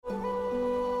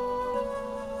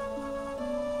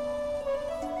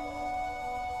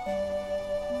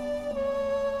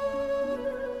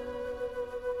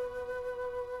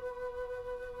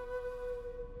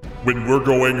when we're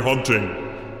going hunting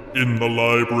in the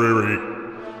library.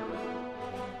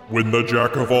 When the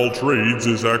jack of all trades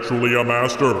is actually a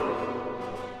master.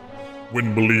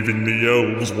 When believing the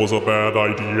elves was a bad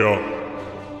idea.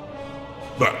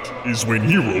 That is when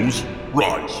heroes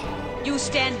rise. You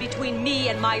stand between me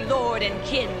and my lord and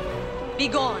kin.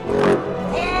 Begone.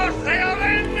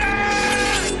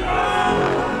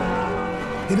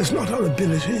 It is not our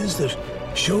abilities that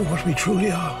show what we truly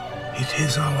are. It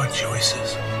is our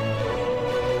choices.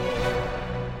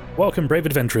 Welcome, brave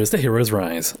adventurers, to Heroes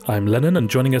Rise. I'm Lennon, and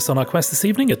joining us on our quest this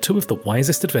evening are two of the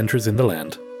wisest adventurers in the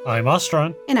land. I'm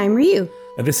Ostron. And I'm Ryu.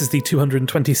 And this is the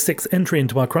 226th entry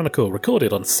into our chronicle,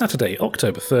 recorded on Saturday,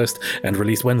 October 1st, and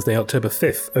released Wednesday, October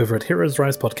 5th, over at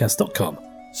heroesrisepodcast.com.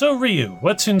 So, Ryu,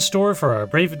 what's in store for our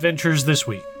brave adventurers this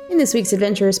week? In this week's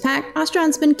Adventurers Pack,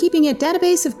 Ostron's been keeping a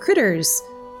database of critters.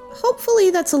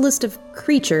 Hopefully that's a list of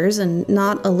creatures and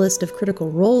not a list of Critical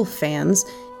Role fans.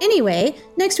 Anyway,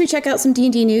 next we check out some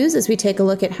D&D news as we take a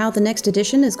look at how the next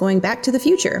edition is going back to the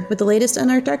future with the latest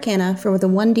Unearthed Arcana for the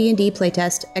 1D&D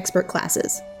playtest expert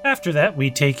classes. After that, we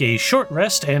take a short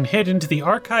rest and head into the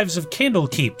archives of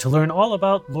Candlekeep to learn all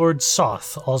about Lord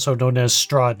Soth, also known as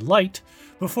Strahd Light,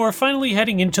 before finally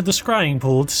heading into the scrying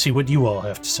pool to see what you all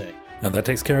have to say. And that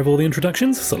takes care of all the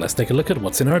introductions, so let's take a look at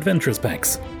what's in our Adventurers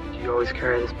Packs. Do you always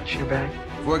carry this much in your bag?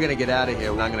 If we're gonna get out of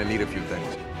here, I'm gonna need a few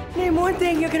things. Name one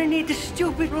thing you're gonna need the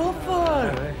stupid roll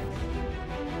for.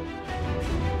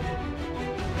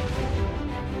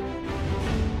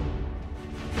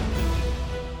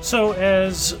 So,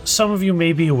 as some of you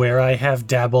may be aware, I have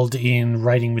dabbled in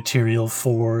writing material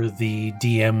for the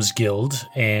DM's Guild,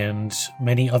 and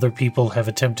many other people have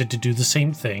attempted to do the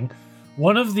same thing.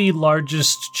 One of the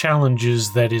largest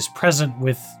challenges that is present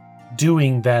with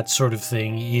doing that sort of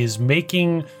thing is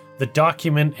making the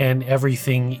document and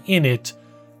everything in it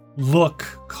look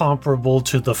comparable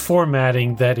to the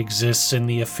formatting that exists in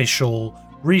the official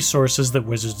resources that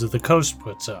Wizards of the Coast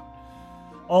puts out.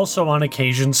 Also, on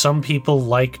occasion, some people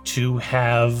like to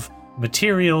have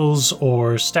materials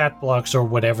or stat blocks or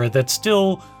whatever that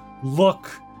still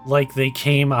look like they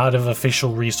came out of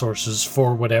official resources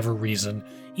for whatever reason,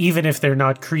 even if they're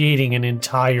not creating an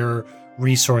entire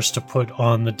resource to put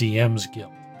on the DM's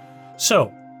Guild.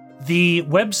 So, the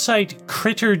website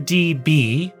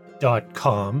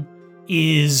critterdb.com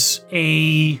is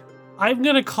I'm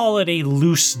going to call it a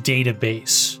loose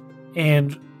database.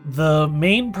 And the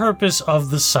main purpose of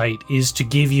the site is to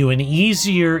give you an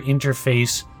easier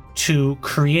interface to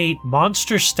create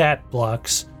monster stat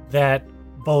blocks that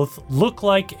both look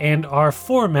like and are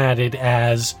formatted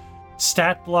as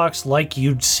stat blocks like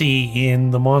you'd see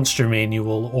in the Monster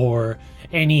Manual or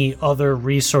any other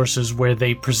resources where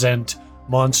they present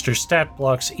monster stat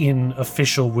blocks in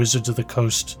official Wizards of the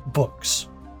Coast books.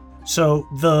 So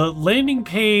the landing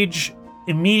page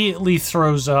immediately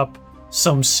throws up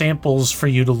some samples for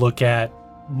you to look at,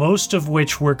 most of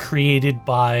which were created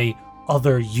by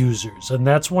other users. And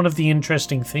that's one of the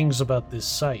interesting things about this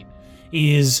site,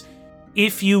 is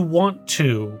if you want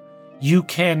to, you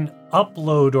can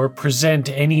upload or present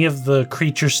any of the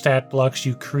creature stat blocks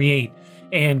you create,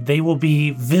 and they will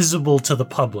be visible to the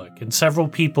public. And several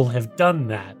people have done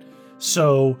that.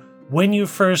 So when you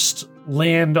first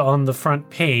land on the front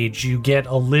page, you get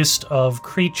a list of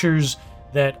creatures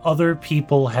that other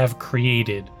people have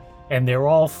created. And they're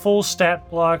all full stat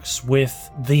blocks with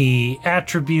the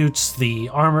attributes, the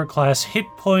armor class, hit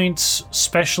points,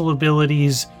 special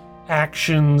abilities,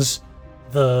 actions,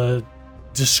 the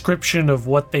description of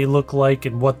what they look like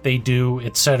and what they do,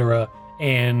 etc.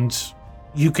 And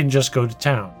you can just go to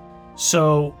town.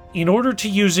 So in order to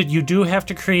use it, you do have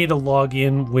to create a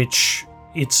login, which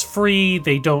it's free.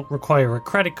 They don't require a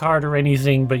credit card or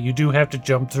anything, but you do have to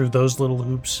jump through those little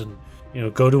hoops and,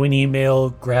 go to an email,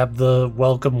 grab the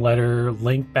welcome letter,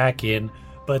 link back in,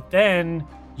 but then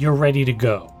you're ready to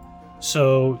go.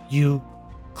 So you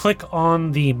click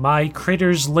on the My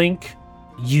Critters link,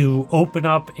 you open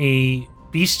up a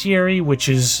bestiary, which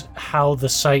is how the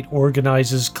site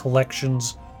organizes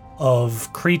collections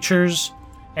of creatures,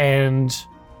 and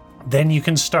then you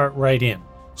can start right in.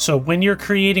 So when you're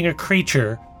creating a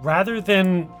creature, rather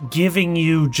than giving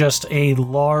you just a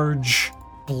large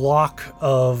block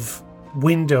of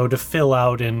window to fill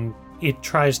out and it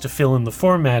tries to fill in the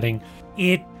formatting,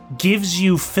 it gives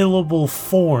you fillable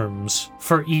forms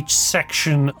for each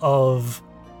section of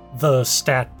the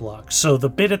stat block. So the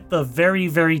bit at the very,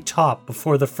 very top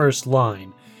before the first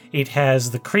line, it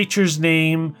has the creature's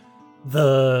name,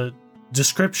 the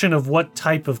description of what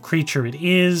type of creature it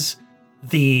is,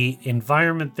 the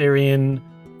environment they're in,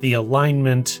 the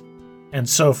alignment, and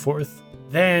so forth.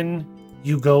 Then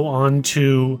you go on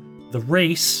to the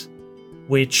race,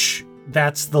 which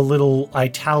that's the little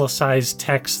italicized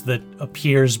text that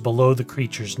appears below the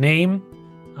creature's name.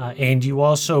 And you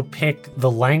also pick the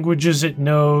languages it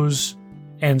knows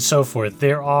and so forth.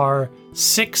 There are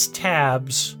 6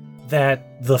 tabs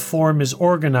that the form is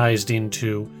organized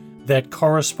into that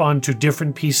correspond to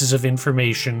different pieces of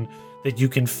information that you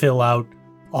can fill out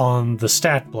on the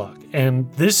stat block.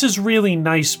 And this is really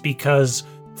nice because,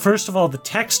 first of all, the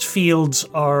text fields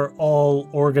are all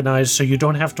organized so you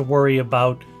don't have to worry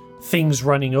about things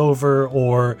running over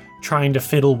or trying to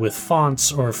fiddle with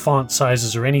fonts or font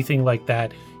sizes or anything like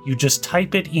that. You just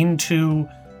type it into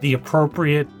the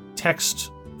appropriate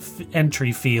text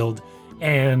entry field,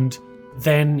 and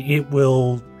then it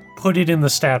will put it in the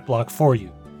stat block for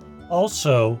you.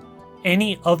 Also,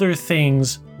 any other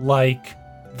things like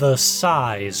the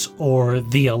size or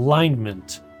the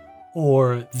alignment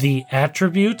or the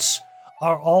attributes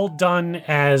are all done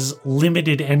as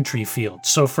limited entry fields.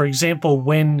 So for example,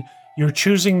 when you're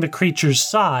choosing the creature's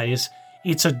size,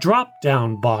 it's a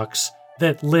drop-down box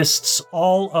that lists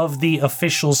all of the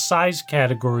official size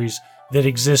categories that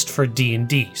exist for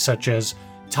D&D, such as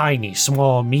tiny,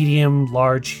 small, medium,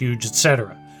 large, huge,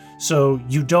 etc. So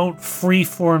you don't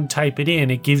freeform type it in,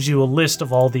 it gives you a list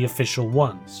of all the official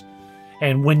ones.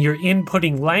 And when you're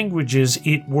inputting languages,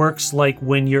 it works like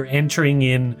when you're entering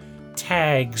in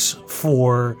tags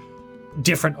for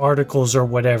different articles or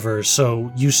whatever.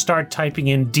 So you start typing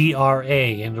in DRA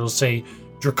and it'll say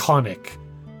Draconic,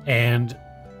 and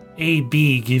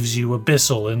AB gives you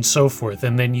Abyssal and so forth,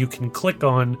 and then you can click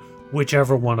on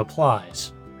whichever one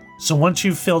applies. So once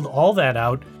you've filled all that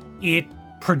out, it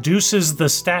produces the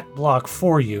stat block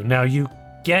for you. Now you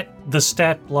get the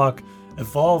stat block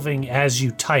evolving as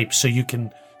you type, so you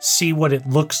can see what it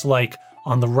looks like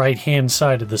on the right-hand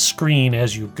side of the screen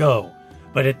as you go.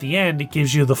 But at the end, it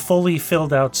gives you the fully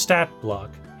filled out stat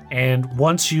block. And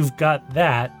once you've got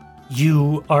that,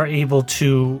 you are able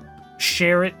to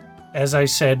share it, as I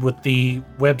said, with the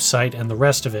website and the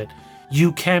rest of it.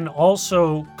 You can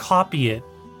also copy it,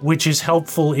 which is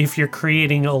helpful if you're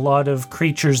creating a lot of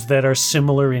creatures that are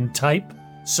similar in type.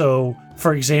 So,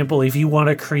 for example, if you want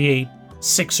to create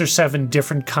 6 or 7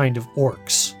 different kind of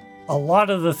orcs, a lot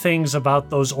of the things about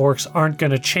those orcs aren't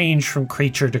going to change from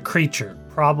creature to creature.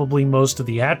 Probably most of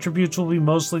the attributes will be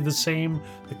mostly the same,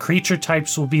 the creature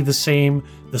types will be the same,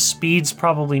 the speed's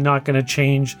probably not going to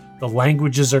change, the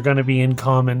languages are going to be in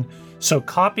common. So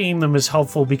copying them is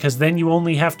helpful because then you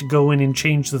only have to go in and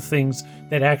change the things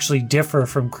that actually differ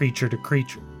from creature to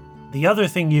creature. The other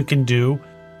thing you can do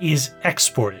is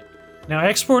export it. Now,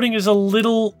 exporting is a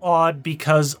little odd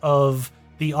because of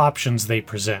the options they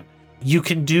present. You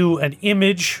can do an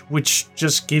image, which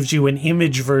just gives you an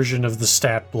image version of the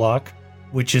stat block,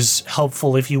 which is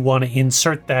helpful if you want to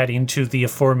insert that into the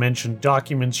aforementioned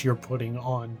documents you're putting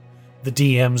on the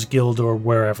DM's Guild or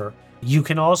wherever. You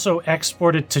can also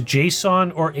export it to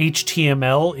JSON or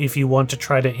HTML if you want to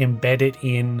try to embed it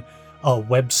in a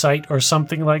website or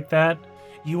something like that.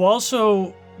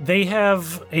 They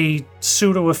have a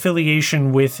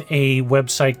pseudo-affiliation with a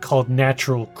website called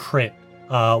Natural Crit,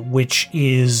 which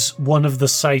is one of the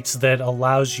sites that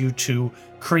allows you to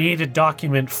create a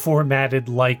document formatted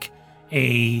like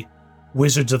a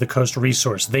Wizards of the Coast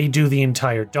resource. They do the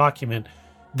entire document.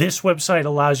 This website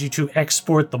allows you to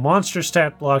export the monster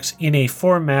stat blocks in a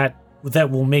format that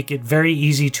will make it very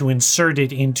easy to insert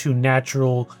it into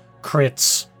Natural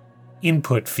Crit's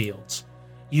input fields.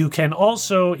 You can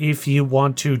also, if you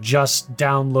want to, just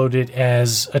download it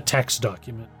as a text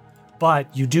document.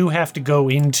 But you do have to go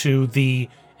into the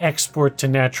export to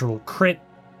Natural Crit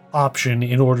option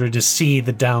in order to see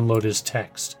the download as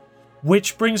text.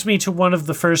 Which brings me to one of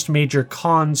the first major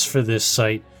cons for this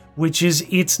site, which is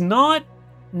it's not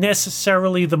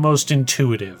necessarily the most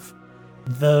intuitive.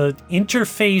 The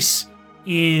interface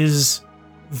is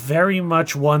very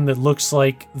much one that looks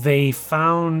like they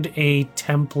found a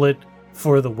template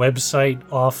for the website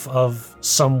off of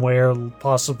somewhere,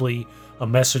 possibly a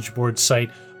message board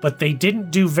site, but they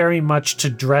didn't do very much to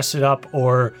dress it up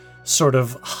or sort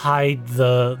of hide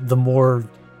the more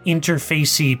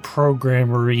interfacey,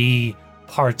 programmery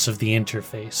parts of the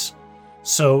interface.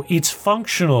 So it's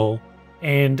functional,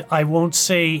 and I won't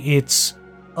say it's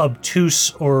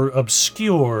obtuse or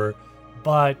obscure,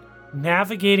 but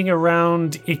navigating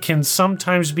around, it can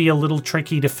sometimes be a little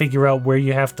tricky to figure out where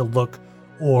you have to look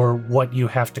or what you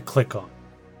have to click on.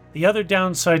 The other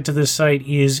downside to this site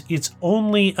is it's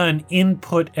only an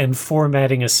input and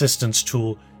formatting assistance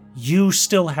tool. You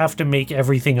still have to make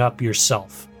everything up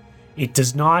yourself. It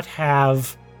does not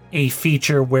have a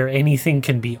feature where anything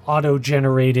can be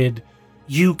auto-generated.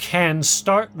 You can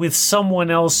start with someone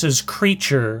else's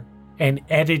creature and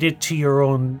edit it to your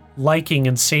own liking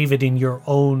and save it in your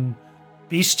own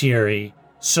bestiary,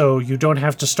 so you don't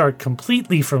have to start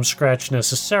completely from scratch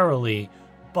necessarily,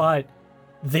 but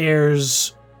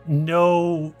there's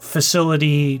no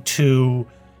facility to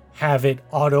have it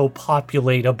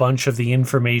auto-populate a bunch of the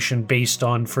information based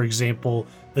on, for example,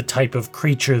 the type of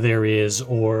creature there is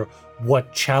or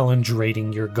what challenge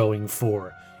rating you're going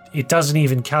for. It doesn't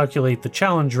even calculate the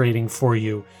challenge rating for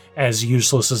you, as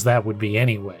useless as that would be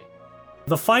anyway.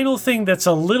 The final thing that's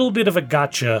a little bit of a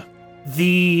gotcha,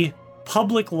 the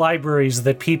public libraries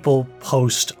that people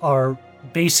post are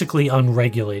basically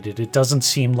unregulated. It doesn't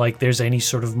seem like there's any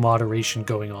sort of moderation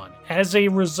going on. As a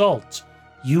result,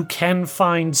 you can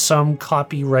find some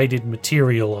copyrighted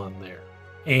material on there,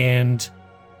 and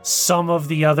some of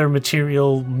the other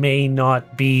material may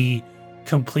not be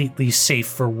completely safe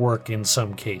for work in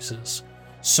some cases.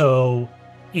 So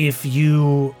if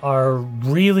you are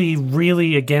really,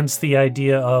 really against the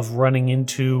idea of running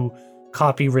into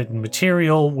copywritten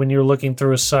material when you're looking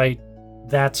through a site,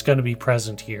 that's going to be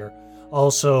present here.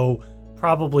 Also,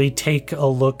 probably take a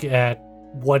look at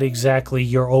what exactly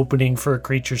you're opening for a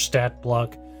creature stat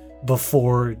block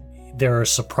before there are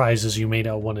surprises you may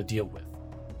not want to deal with.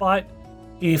 But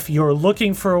if you're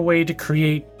looking for a way to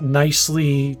create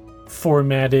nicely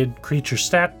formatted creature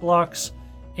stat blocks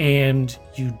and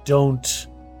you don't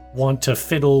want to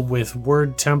fiddle with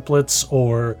word templates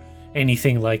or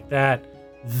anything like that,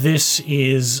 this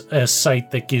is a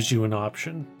site that gives you an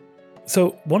option.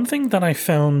 So one thing that I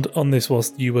found on this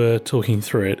whilst you were talking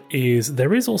through it is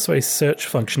there is also a search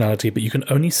functionality, but you can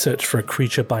only search for a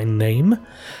creature by name.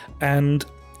 And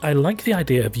I like the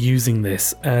idea of using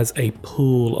this as a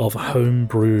pool of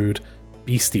homebrewed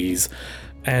beasties.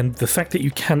 And the fact that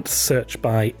you can't search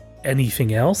by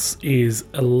anything else is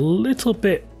a little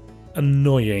bit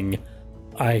annoying,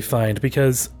 I find,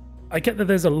 because I get that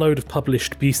there's a load of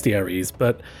published bestiaries,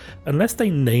 but unless they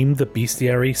name the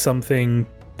bestiary something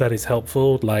that is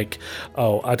helpful, like,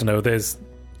 oh, I don't know, there's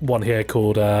one here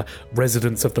called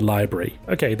Residents of the Library.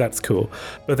 Okay, that's cool.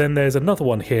 But then there's another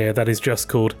one here that is just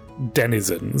called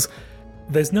Denizens.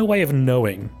 There's no way of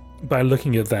knowing by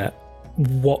looking at that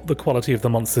what the quality of the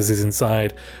monsters is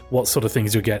inside, what sort of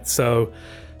things you get. So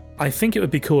I think it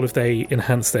would be cool if they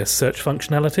enhance their search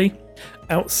functionality.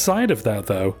 Outside of that,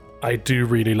 though, I do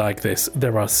really like this.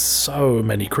 There are so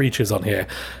many creatures on here,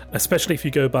 especially if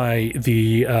you go by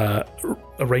the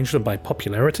arrange them by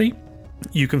popularity.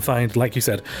 You can find, like you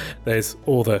said, there's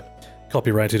all the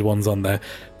copyrighted ones on there,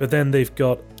 but then they've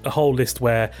got a whole list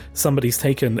where somebody's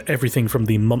taken everything from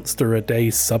the Monster a Day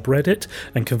subreddit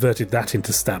and converted that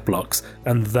into stat blocks,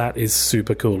 and that is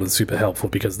super cool and super helpful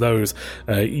because those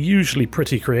are usually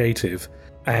pretty creative,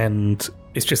 and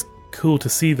it's just cool to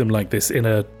see them like this in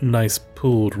a nice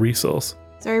pooled resource.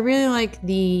 So I really like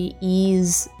the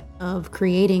ease of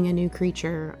creating a new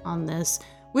creature on this,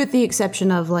 with the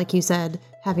exception of, like you said,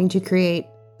 having to create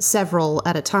several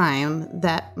at a time.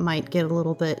 That might get a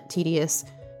little bit tedious.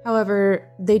 However,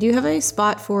 they do have a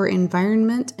spot for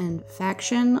environment and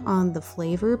faction on the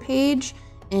flavor page,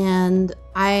 and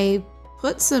I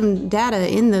put some data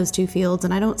in those two fields,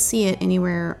 and I don't see it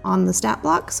anywhere on the stat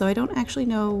block, so I don't actually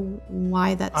know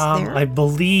why that's there. I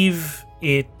believe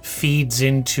it feeds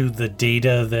into the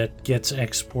data that gets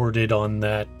exported on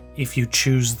that. If you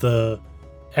choose the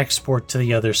export to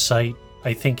the other site,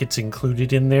 I think it's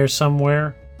included in there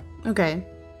somewhere. Okay.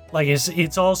 Like,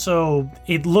 it's also,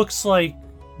 it looks like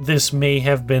this may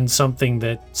have been something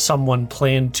that someone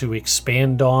planned to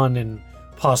expand on and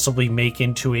possibly make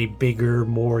into a bigger,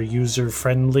 more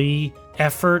user-friendly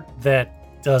effort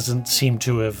that doesn't seem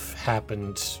to have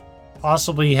happened.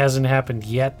 Possibly hasn't happened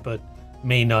yet, but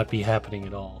may not be happening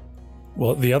at all.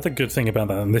 Well, the other good thing about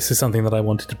that, and this is something that I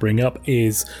wanted to bring up,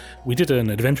 is we did an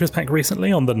Adventurers Pack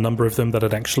recently on the number of them that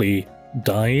had actually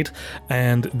died,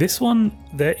 and this one,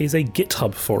 there is a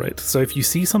GitHub for it. So if you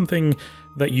see something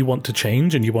that you want to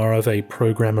change and you are of a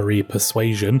programmery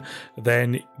persuasion,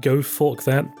 then go fork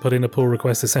that, put in a pull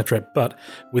request, etc. But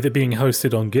with it being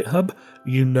hosted on GitHub,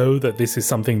 you know that this is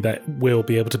something that will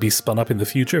be able to be spun up in the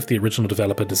future if the original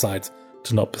developer decides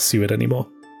to not pursue it anymore.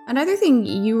 Another thing,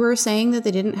 you were saying that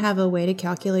they didn't have a way to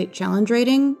calculate challenge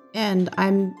rating, and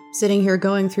I'm sitting here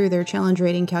going through their challenge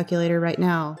rating calculator right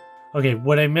now. Okay,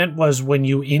 what I meant was when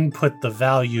you input the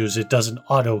values, it doesn't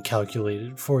auto-calculate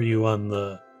it for you on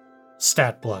the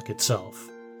stat block itself.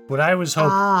 What I was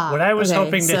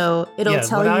hoping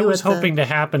to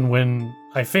happen when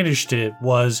I finished it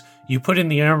was you put in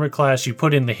the armor class, you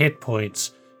put in the hit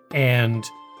points, and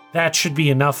that should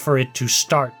be enough for it to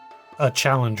start a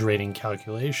challenge rating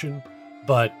calculation,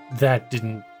 but that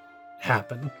didn't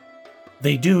happen.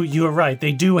 They do, you're right,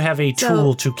 they do have a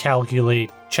tool to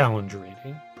calculate challenge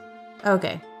rating.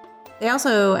 Okay. They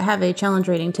also have a challenge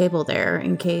rating table there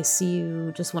in case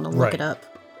you just want to look it up.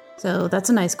 So that's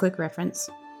a nice quick reference.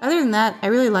 Other than that, I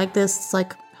really like this. It's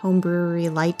like homebrewery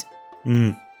light.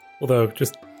 Although,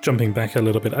 just jumping back a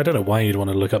little bit, I don't know why you'd want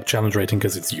to look up challenge rating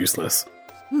because it's useless.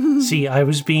 See, I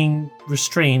was being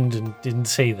restrained and didn't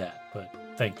say that, but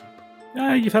thank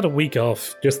you. You've had a week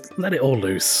off. Just let it all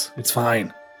loose. It's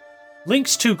fine.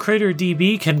 Links to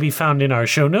CritterDB can be found in our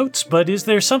show notes, but is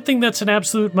there something that's an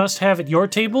absolute must-have at your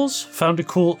tables? Found a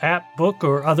cool app, book,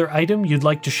 or other item you'd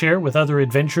like to share with other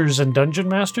adventurers and dungeon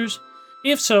masters?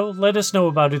 If so, let us know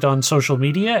about it on social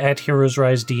media at Heroes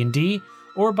Rise D&D,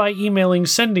 or by emailing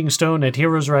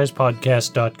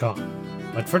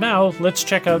sendingstone@heroesrisepodcast.com. But for now, let's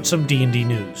check out some D&D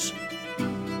news.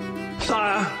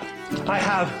 Sire, I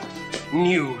have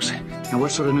news. And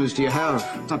what sort of news do you have?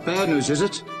 It's not bad news, is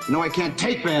it? You know I can't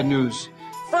take bad news.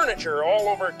 Furniture all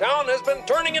over town has been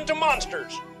turning into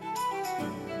monsters.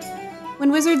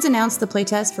 When Wizards announced the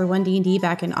playtest for 1D&D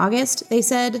back in August, they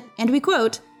said, and we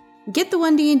quote, "Get the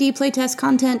 1D&D playtest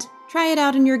content, try it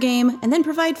out in your game, and then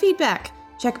provide feedback.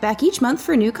 Check back each month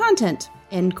for new content."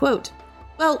 End quote.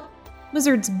 Well,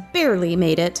 Wizards barely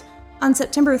made it. On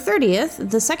September 30th,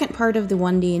 the second part of the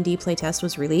 1D&D playtest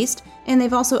was released, and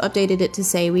they've also updated it to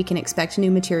say we can expect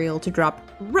new material to drop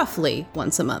roughly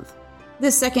once a month.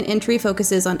 This second entry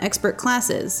focuses on expert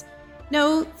classes.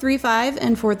 No, 3.5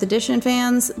 and 4th edition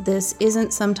fans, this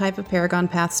isn't some type of Paragon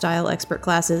Path style expert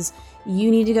classes.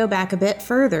 You need to go back a bit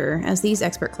further, as these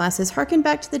expert classes harken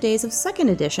back to the days of 2nd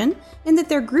edition, and that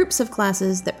they're groups of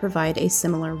classes that provide a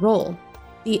similar role.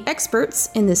 The experts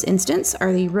in this instance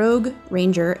are the Rogue,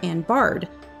 Ranger, and Bard,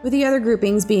 with the other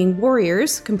groupings being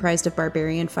Warriors, comprised of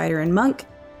Barbarian, Fighter, and Monk,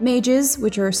 Mages,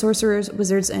 which are Sorcerers,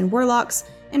 Wizards, and Warlocks,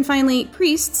 and finally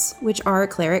Priests, which are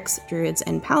Clerics, Druids,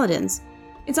 and Paladins.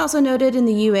 It's also noted in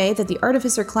the UA that the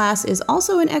Artificer class is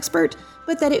also an expert,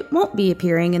 but that it won't be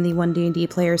appearing in the 1D&D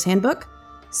Player's Handbook.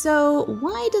 So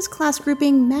why does class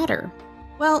grouping matter?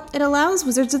 Well, it allows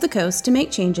Wizards of the Coast to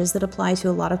make changes that apply to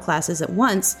a lot of classes at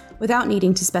once without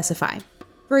needing to specify.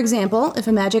 For example, if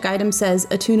a magic item says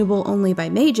attunable only by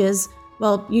mages,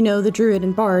 well, you know the Druid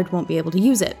and Bard won't be able to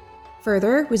use it.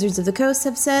 Further, Wizards of the Coast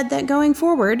have said that going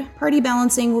forward, party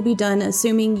balancing will be done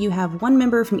assuming you have one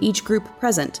member from each group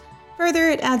present. Further,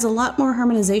 it adds a lot more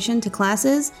harmonization to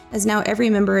classes, as now every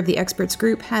member of the experts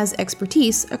group has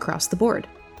expertise across the board.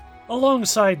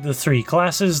 Alongside the 3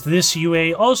 classes, this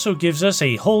UA also gives us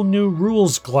a whole new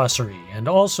rules glossary, and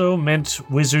also meant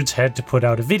Wizards had to put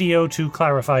out a video to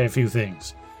clarify a few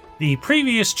things. The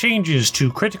previous changes to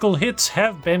critical hits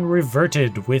have been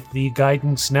reverted, with the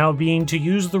guidance now being to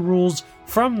use the rules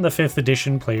from the 5th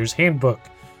edition Player's Handbook,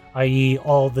 i.e.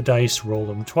 all the dice roll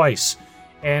them twice.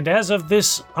 And as of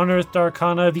this Unearthed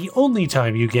Arcana, the only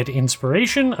time you get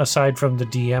inspiration, aside from the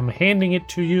DM handing it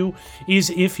to you, is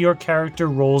if your character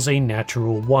rolls a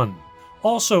natural 1.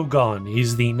 Also gone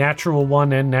is the natural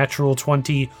 1 and natural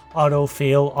 20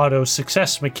 auto-fail,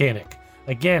 auto-success mechanic,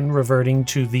 again reverting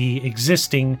to the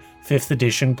existing 5th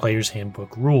edition Player's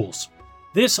Handbook rules.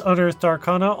 This Unearthed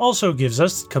Arcana also gives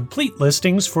us complete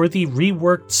listings for the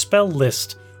reworked spell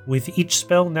list, with each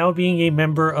spell now being a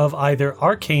member of either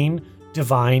Arcane,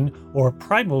 Divine, or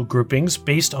Primal groupings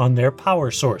based on their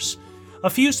power source. A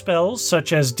few spells,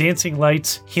 such as Dancing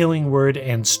Lights, Healing Word,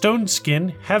 and Stone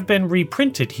Skin, have been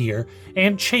reprinted here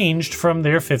and changed from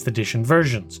their 5th edition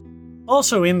versions.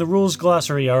 Also in the rules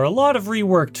glossary are a lot of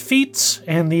reworked feats,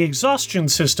 and the exhaustion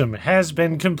system has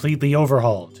been completely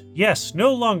overhauled. Yes,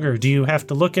 no longer do you have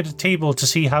to look at a table to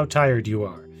see how tired you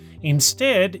are.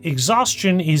 Instead,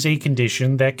 exhaustion is a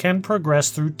condition that can progress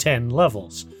through 10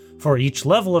 levels. For each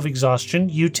level of exhaustion,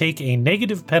 you take a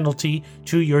negative penalty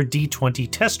to your d20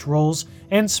 test rolls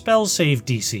and spell save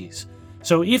DCs.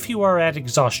 So if you are at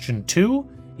exhaustion 2,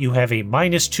 you have a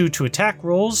 -2 to attack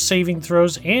rolls, saving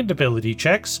throws, and ability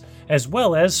checks, as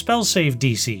well as spell save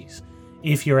DCs.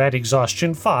 If you're at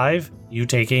exhaustion 5, you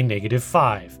take a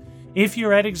 -5. If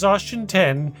you're at exhaustion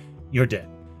 10, you're dead.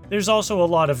 There's also a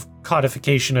lot of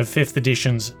codification of 5th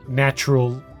edition's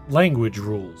natural language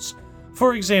rules.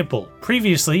 For example,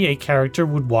 previously a character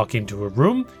would walk into a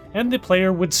room, and the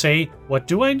player would say, "What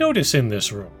do I notice in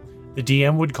this room?" The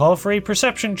DM would call for a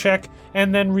perception check,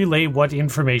 and then relay what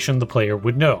information the player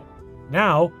would know.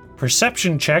 Now,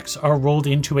 perception checks are rolled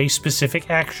into a specific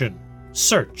action,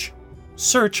 search.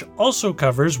 Search also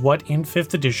covers what in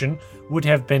 5th edition would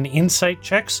have been insight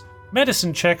checks,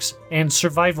 medicine checks, and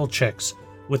survival checks,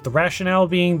 with the rationale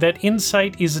being that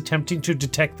insight is attempting to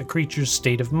detect the creature's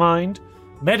state of mind,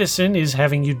 medicine is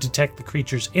having you detect the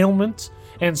creature's ailments,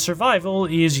 and survival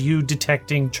is you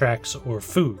detecting tracks or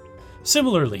food.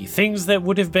 Similarly, things that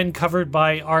would have been covered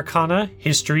by Arcana,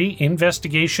 History,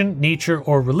 Investigation, Nature,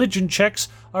 or Religion checks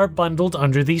are bundled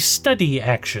under the Study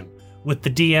action, with the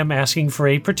DM asking for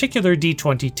a particular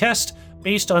D20 test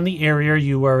based on the area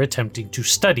you are attempting to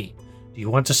study. Do you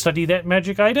want to study that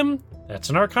magic item? That's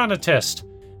an Arcana test.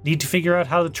 Need to figure out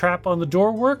how the trap on the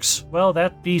door works? Well,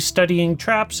 that'd be studying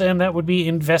traps, and that would be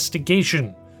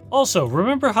Investigation. Also,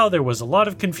 remember how there was a lot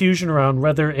of confusion around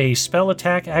whether a spell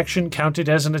attack action counted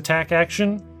as an attack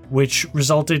action, which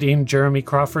resulted in Jeremy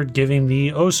Crawford giving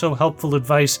the oh-so-helpful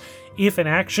advice, if an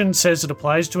action says it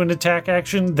applies to an attack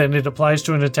action, then it applies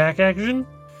to an attack action?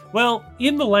 Well,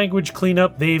 in the language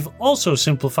cleanup, they've also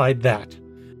simplified that.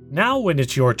 Now when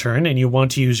it's your turn and you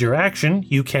want to use your action,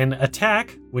 you can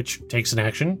attack, which takes an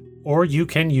action, or you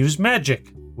can use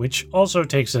magic, which also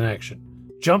takes an action.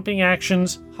 Jumping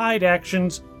actions, hide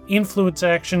actions, influence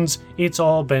actions, it's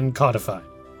all been codified.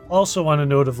 Also, on a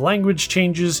note of language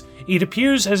changes, it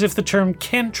appears as if the term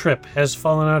cantrip has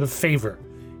fallen out of favor.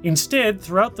 Instead,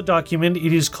 throughout the document,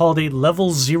 it is called a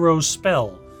level 0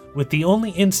 spell, with the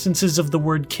only instances of the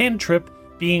word cantrip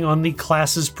being on the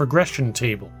class's progression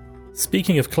table.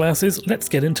 Speaking of classes, let's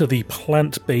get into the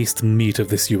plant-based meat of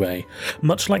this UA.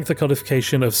 Much like the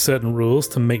codification of certain rules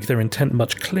to make their intent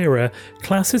much clearer,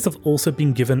 classes have also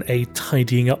been given a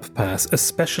tidying up pass,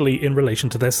 especially in relation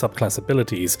to their subclass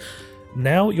abilities.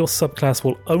 Now your subclass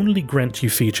will only grant you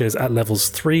features at levels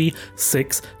 3,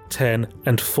 6, 10,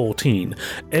 and 14.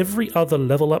 Every other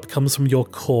level up comes from your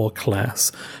core class.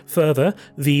 Further,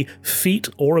 the feat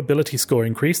or ability score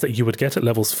increase that you would get at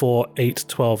levels 4, 8,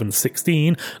 12, and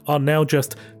 16 are now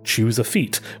just choose a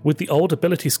feat, with the old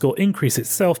ability score increase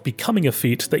itself becoming a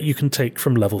feat that you can take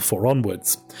from level 4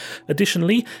 onwards.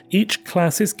 Additionally, each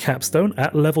class's capstone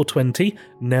at level 20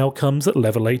 now comes at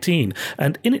level 18,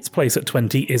 and in its place at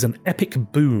 20 is an epic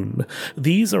boon.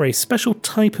 These are a special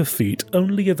type of feat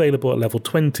only available at level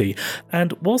 20,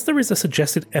 and whilst there is a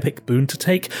suggested epic boon to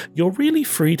take, you're really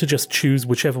free to just choose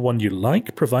whichever one you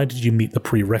like, provided you meet the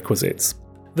prerequisites.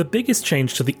 The biggest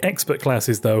change to the expert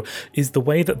classes, though, is the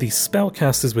way that the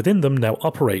spellcasters within them now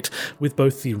operate, with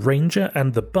both the ranger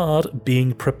and the bard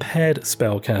being prepared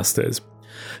spellcasters.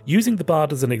 Using the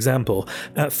bard as an example,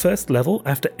 at first level,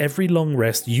 after every long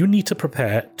rest, you need to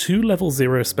prepare 2 level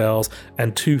 0 spells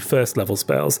and 2 first level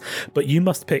spells, but you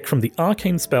must pick from the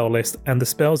arcane spell list, and the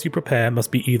spells you prepare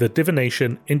must be either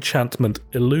divination, enchantment,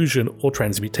 illusion, or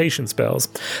transmutation spells.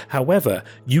 However,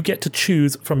 you get to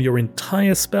choose from your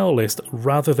entire spell list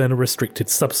rather than a restricted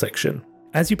subsection.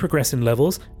 As you progress in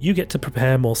levels, you get to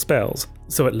prepare more spells.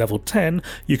 So at level 10,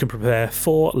 you can prepare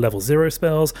 4 level 0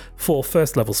 spells, 4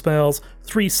 first level spells,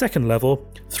 3 second level,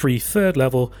 3 third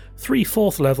level, 3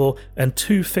 fourth level, and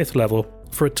 2 fifth level,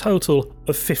 for a total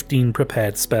of 15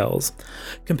 prepared spells.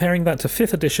 Comparing that to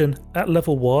 5th edition, at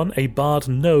level 1, a bard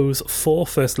knows 4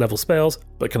 first level spells,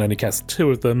 but can only cast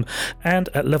 2 of them, and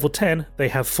at level 10, they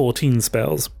have 14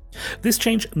 spells. This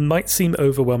change might seem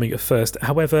overwhelming at first,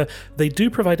 however, they do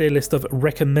provide a list of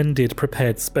recommended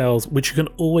prepared spells which you can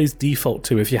always default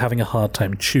to if you're having a hard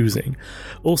time choosing.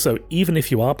 Also, even if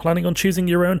you are planning on choosing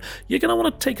your own, you're going to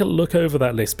want to take a look over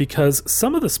that list because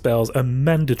some of the spells are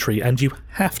mandatory and you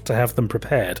have to have them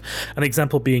prepared. An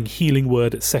example being Healing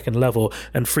Word at 2nd level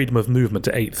and Freedom of Movement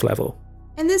at 8th level.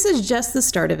 And this is just the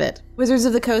start of it. Wizards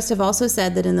of the Coast have also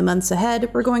said that in the months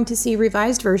ahead, we're going to see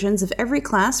revised versions of every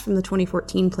class from the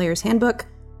 2014 Player's Handbook,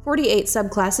 48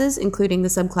 subclasses, including the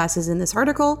subclasses in this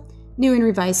article, new and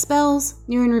revised spells,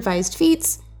 new and revised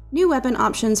feats, new weapon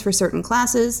options for certain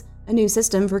classes, a new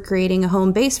system for creating a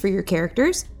home base for your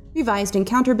characters, revised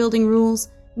encounter building rules,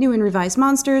 new and revised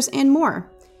monsters, and more.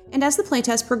 And as the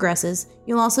playtest progresses,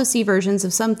 you'll also see versions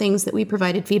of some things that we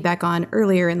provided feedback on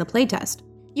earlier in the playtest.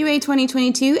 UA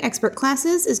 2022 Expert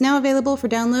Classes is now available for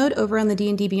download over on the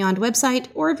D&D Beyond website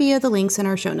or via the links in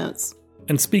our show notes.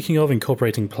 And speaking of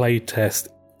incorporating playtest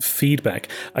feedback,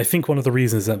 I think one of the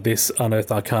reasons that this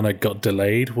Unearthed Arcana got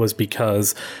delayed was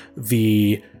because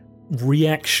the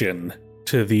reaction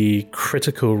to the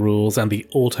critical rules and the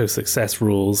auto-success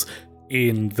rules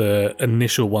in the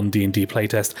initial 1D&D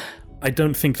playtest, I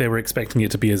don't think they were expecting it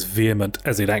to be as vehement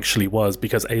as it actually was,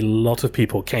 because a lot of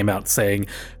people came out saying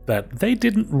that they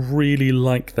didn't really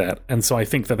like that. And so I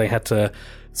think that they had to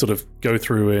sort of go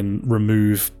through and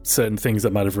remove certain things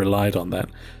that might have relied on that.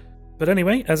 But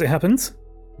anyway, as it happens,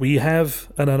 we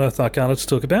have an Unearthed Arcana to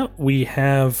talk about. We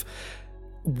have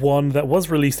one that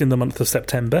was released in the month of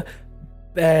September.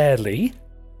 Barely,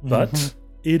 but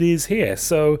it is here.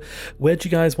 So where do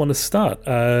you guys want to start?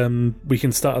 We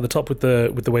can start at the top with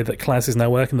the way that classes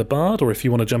now work in the Bard, or if you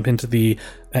want to jump into the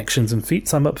actions and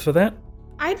feats, I'm up for that.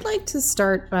 I'd like to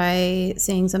start by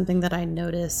saying something that I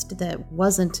noticed that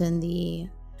wasn't in the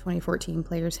 2014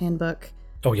 Player's Handbook.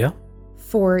 Oh, yeah?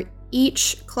 For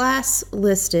each class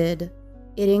listed,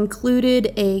 it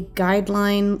included a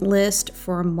guideline list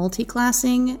for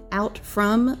multi-classing out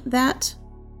from that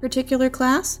particular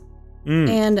class.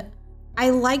 And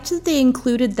I liked that they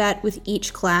included that with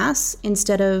each class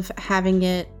instead of having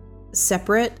it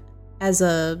separate as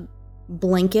a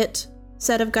blanket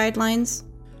set of guidelines.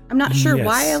 I'm not sure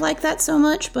why I like that so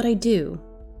much, but I do.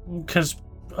 Because,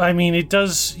 I mean, it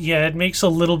does, it makes a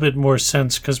little bit more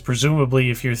sense, because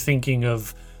presumably if you're thinking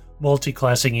of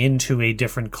multi-classing into a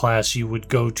different class, you would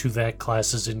go to that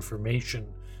class's information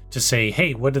to say,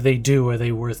 hey, what do they do? Are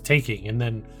they worth taking? And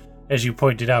then, as you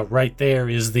pointed out, right there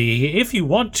is the, if you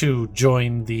want to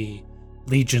join the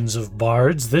Legions of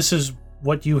Bards, this is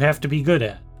what you have to be good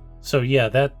at. So yeah,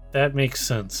 that makes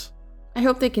sense. I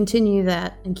hope they continue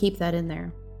that and keep that in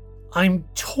there. I'm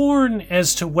torn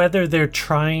as to whether they're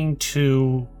trying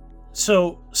to...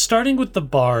 So, starting with the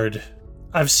Bard,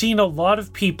 I've seen a lot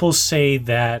of people say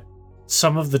that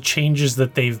some of the changes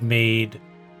that they've made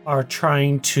are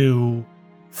trying to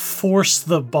force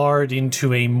the Bard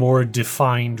into a more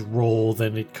defined role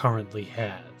than it currently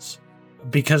has.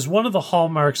 Because one of the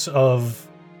hallmarks of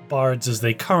Bards as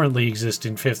they currently exist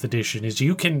in 5th edition is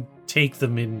you can take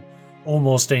them in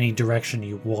almost any direction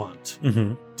you want,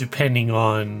 depending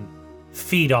on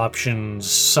feat options,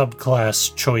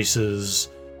 subclass choices,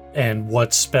 and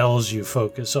what spells you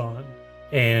focus on.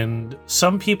 And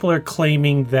some people are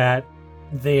claiming that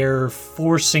they're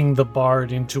forcing the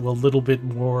Bard into a little bit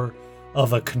more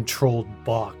of a controlled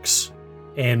box.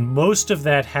 And most of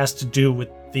that has to do with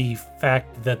the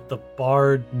fact that the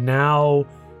Bard now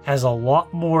has a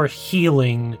lot more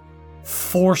healing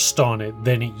forced on it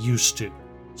than it used to.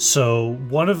 So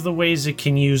one of the ways it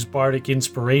can use Bardic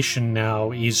Inspiration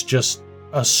now is just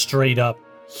a straight up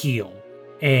heal.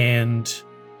 And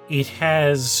it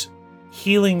has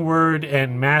Healing Word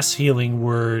and Mass Healing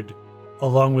Word,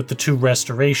 along with the 2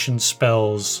 restoration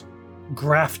spells,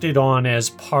 grafted on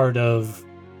as part of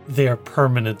their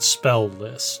permanent spell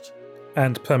list.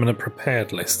 And permanent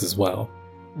prepared list as well.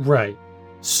 Right.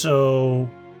 So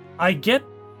I get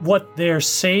what they're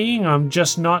saying, I'm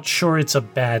just not sure it's a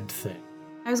bad thing.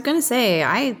 I was going to say,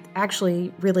 I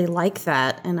actually really like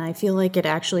that, and I feel like it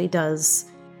actually does.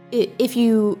 If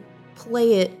you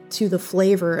play it to the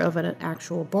flavor of an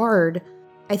actual bard,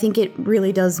 I think it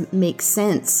really does make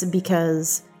sense,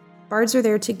 because bards are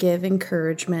there to give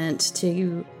encouragement,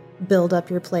 to build up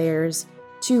your players,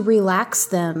 to relax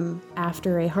them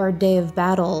after a hard day of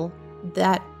battle.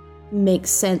 That makes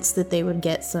sense that they would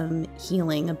get some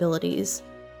healing abilities,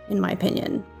 in my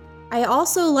opinion. I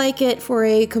also like it for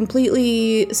a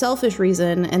completely selfish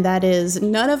reason, and that is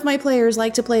none of my players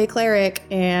like to play a cleric,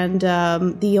 and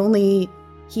the only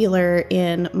healer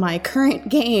in my current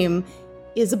game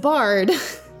is a bard,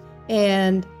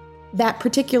 and that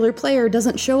particular player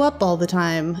doesn't show up all the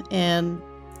time, and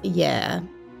yeah.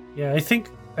 Yeah, I think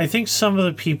some of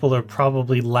the people are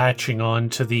probably latching on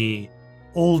to the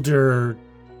older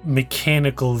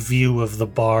mechanical view of the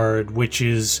bard, which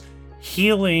is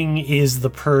healing is the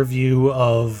purview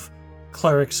of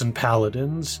clerics and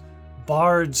paladins.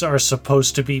 Bards are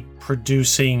supposed to be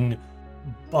producing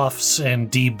buffs and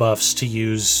debuffs, to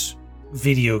use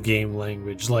video game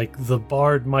language. Like, the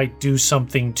bard might do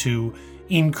something to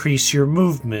increase your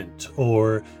movement,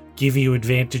 or give you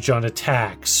advantage on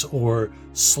attacks, or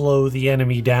slow the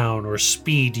enemy down, or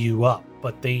speed you up.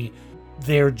 But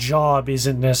their job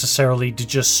isn't necessarily to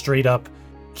just straight up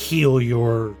heal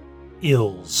your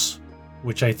ills,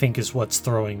 which I think is what's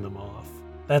throwing them off.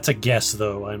 That's a guess,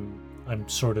 though. I'm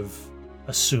sort of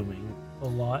assuming a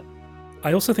lot.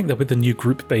 I also think that with the new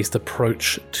group-based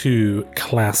approach to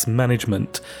class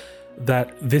management,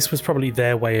 that this was probably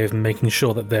their way of making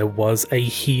sure that there was a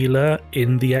healer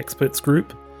in the experts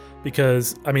group.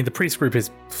 Because, I mean, the priest group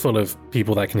is full of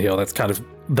people that can heal. That's kind of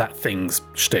that thing's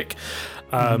shtick.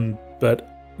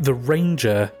 But the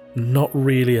ranger, not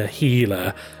really a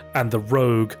healer, and the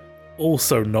rogue,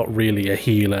 also not really a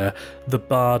healer. The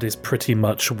bard is pretty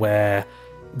much where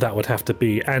that would have to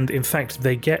be. And in fact,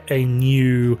 they get a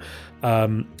new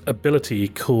ability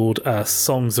called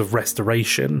Songs of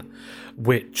Restoration,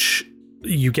 which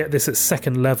you get this at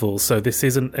 2nd level. So this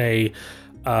isn't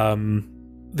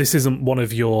this isn't one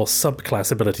of your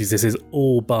subclass abilities. This is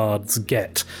all bards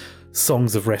get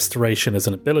Songs of Restoration as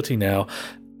an ability now,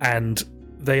 and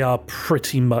they are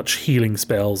pretty much healing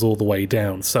spells all the way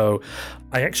down. So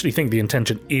I actually think the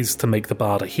intention is to make the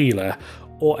bard a healer,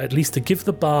 or at least to give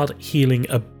the bard healing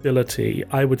ability.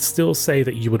 I would still say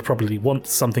that you would probably want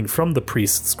something from the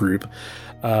priests group,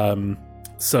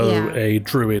 So a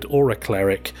druid or a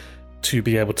cleric to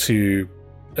be able to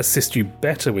assist you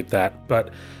better with that,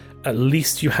 but at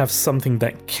least you have something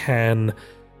that can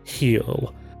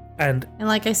heal. And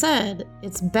like I said,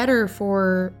 it's better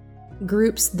for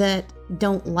groups that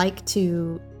don't like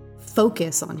to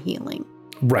focus on healing.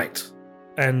 Right.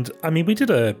 And I mean, we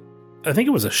did I think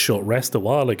it was a short rest a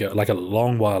while ago, like a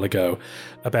long while ago,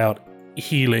 about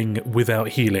healing without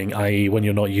healing, i.e. when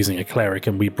you're not using a cleric,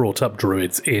 and we brought up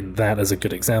druids in that as a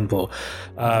good example.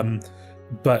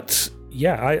 But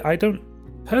yeah, I don't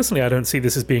see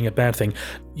this as being a bad thing.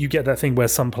 You get that thing where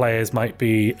some players might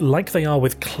be like they are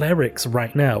with clerics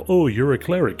right now. Oh, you're a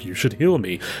cleric, you should heal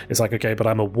me. It's like, okay, but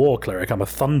I'm a war cleric, I'm a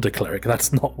thunder cleric.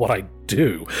 That's not what I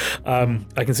do.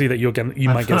 I can see that you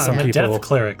might get some people. I'm a death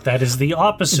cleric. That is the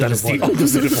opposite. That is the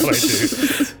opposite of what I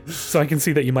do. So I can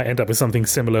see that you might end up with something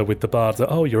similar with the bard. That,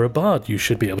 oh, you're a bard, you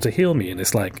should be able to heal me. And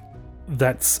it's like,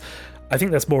 I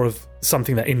think that's more of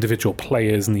something that individual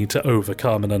players need to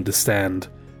overcome and understand,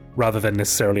 rather than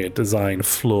necessarily a design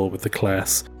flaw with the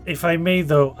class. If I may,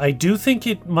 though, I do think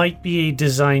it might be a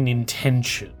design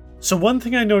intention. So one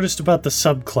thing I noticed about the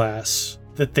subclass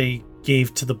that they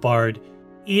gave to the bard,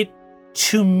 it,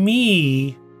 to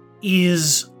me,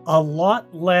 is a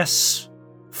lot less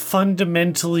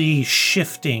fundamentally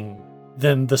shifting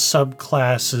than the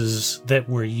subclasses that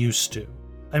we're used to.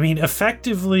 I mean,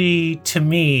 effectively, to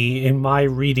me, in my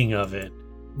reading of it,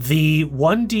 the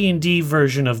 1D&D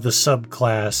version of the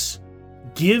subclass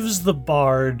gives the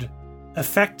bard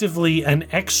effectively an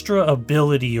extra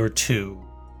ability or two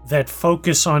that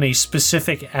focus on a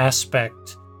specific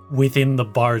aspect within the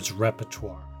bard's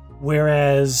repertoire.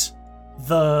 Whereas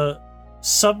the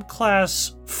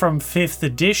subclass from 5th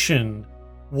edition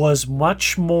was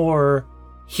much more,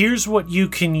 here's what you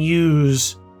can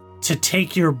use to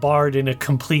take your bard in a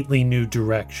completely new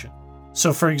direction.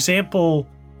 So for example,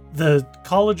 the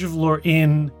College of Lore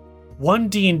in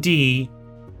 1D&D,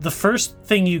 the first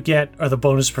thing you get are the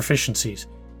bonus proficiencies.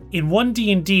 In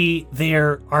 1D&D,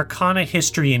 they're Arcana,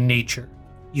 History, and Nature.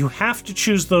 You have to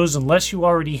choose those unless you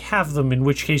already have them, in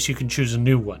which case you can choose a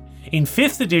new one. In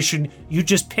 5th edition, you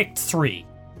just picked 3,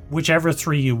 whichever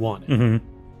 3 you wanted. Mm-hmm.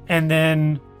 And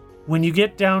then when you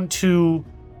get down to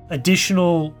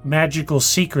additional magical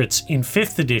secrets in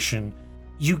 5th edition,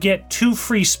 you get 2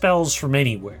 free spells from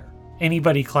anywhere.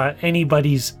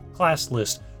 Anybody's class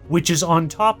list, which is on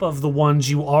top of the ones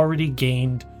you already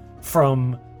gained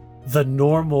from the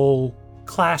normal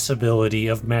class ability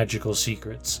of magical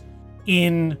secrets.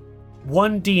 In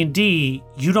 1D&D,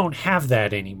 you don't have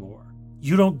that anymore.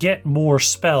 You don't get more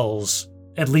spells,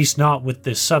 at least not with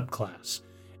this subclass.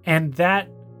 And that,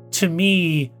 to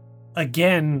me,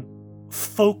 again,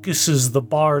 focuses the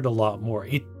bard a lot more.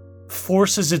 It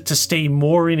forces it to stay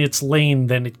more in its lane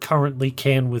than it currently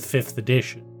can with 5th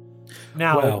edition.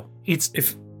 Now,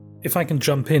 if I can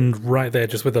jump in right there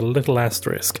just with a little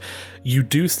asterisk, you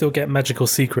do still get magical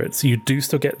secrets, you do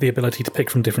still get the ability to pick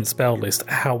from different spell lists.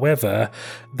 However,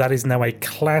 that is now a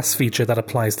class feature that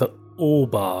applies to all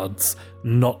bards,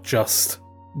 not just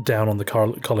down on the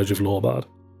College of Lore bard.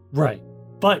 Right.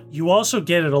 But you also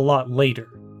get it a lot later.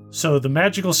 So the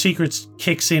magical secrets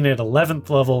kicks in at 11th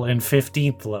level and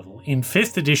 15th level. In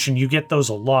 5th edition, you get those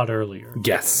a lot earlier.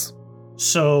 Yes.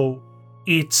 So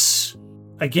it's,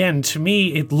 again, to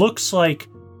me, it looks like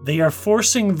they are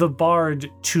forcing the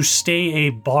bard to stay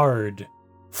a bard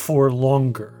for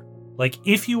longer. Like,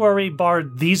 if you are a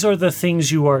bard, these are the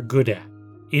things you are good at.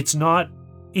 It's not,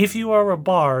 if you are a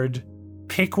bard,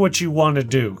 pick what you want to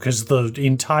do, because the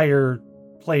entire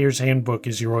player's handbook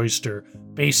is your oyster,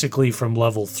 basically from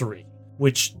level 3,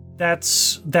 which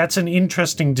that's an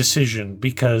interesting decision,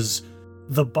 because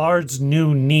the bard's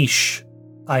new niche,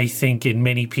 I think, in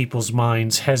many people's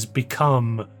minds has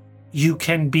become, you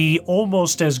can be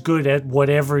almost as good at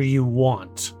whatever you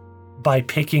want by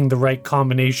picking the right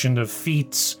combination of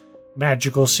feats,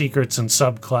 magical secrets, and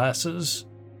subclasses.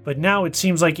 But now it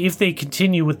seems like if they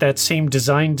continue with that same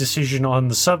design decision on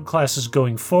the subclasses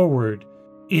going forward,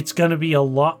 it's going to be a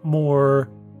lot more,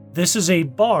 this is a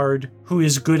bard who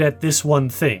is good at this one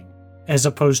thing, as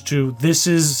opposed to this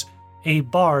is a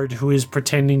bard who is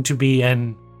pretending to be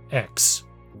an X.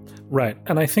 Right,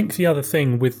 and I think the other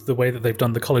thing with the way that they've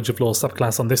done the College of Lore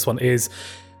subclass on this one is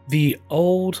the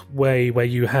old way where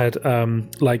you had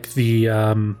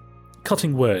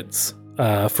cutting words,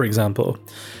 for example.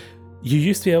 You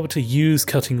used to be able to use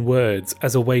cutting words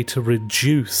as a way to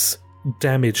reduce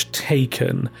damage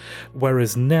taken,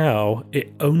 whereas now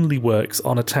it only works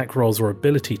on attack rolls or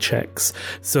ability checks,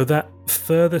 so that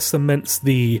further cements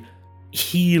the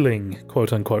healing,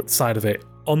 quote-unquote, side of it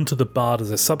onto the bard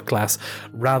as a subclass,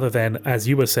 rather than, as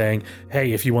you were saying,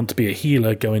 hey, if you want to be a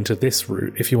healer, go into this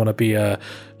route. If you want to be a,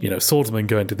 swordsman,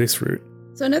 go into this route.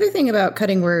 So another thing about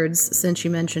cutting words, since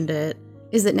you mentioned it,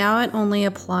 is that now it only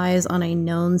applies on a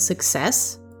known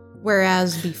success,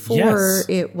 whereas before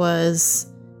it was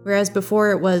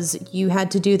you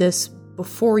had to do this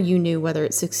before you knew whether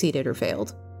it succeeded or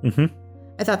failed. Mm-hmm.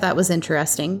 I thought that was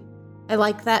interesting. I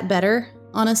like that better,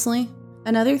 honestly.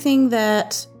 Another thing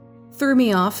that threw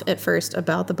me off at first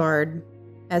about the bard,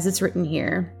 as it's written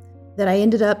here, that I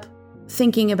ended up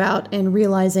thinking about and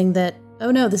realizing that,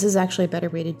 oh no, this is actually a better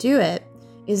way to do it,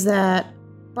 is that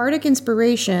bardic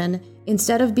inspiration,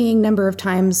 instead of being number of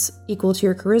times equal to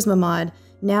your charisma mod,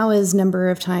 now is number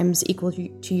of times equal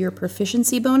to your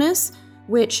proficiency bonus,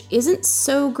 which isn't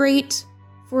so great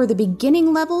for the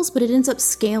beginning levels, but it ends up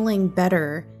scaling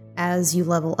better as you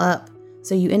level up.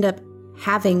 So you end up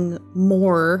having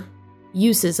more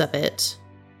uses of it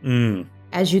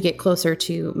as you get closer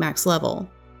to max level.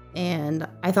 And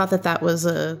I thought that was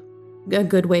a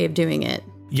good way of doing it.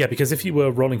 Yeah, because if you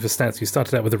were rolling for stats, you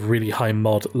started out with a really high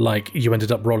mod, like you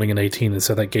ended up rolling an 18, and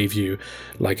so that gave you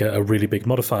like a really big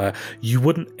modifier. You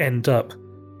wouldn't end up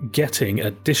getting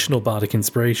additional bardic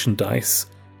inspiration dice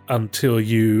until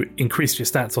you increased your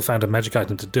stats or found a magic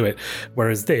item to do it.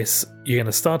 Whereas this, you're going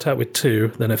to start out with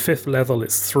 2, then at 5th level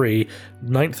it's 3,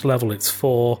 9th level it's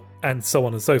 4, and so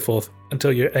on and so forth,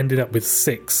 until you ended up with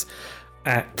 6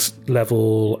 at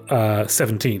level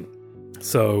 17.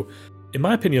 So, in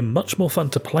my opinion, much more fun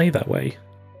to play that way.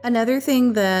 Another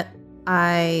thing that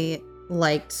I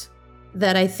liked,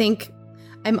 that I think,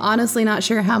 I'm honestly not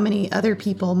sure how many other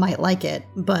people might like it,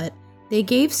 but they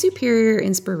gave Superior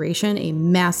Inspiration a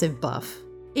massive buff.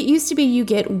 It used to be you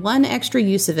get 1 extra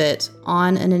use of it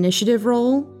on an initiative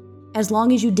roll, as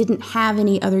long as you didn't have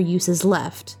any other uses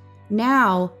left.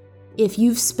 Now, if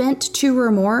you've spent 2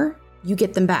 or more, you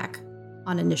get them back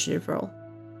on initiative roll.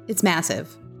 It's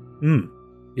massive.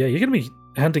 Yeah, you're going to be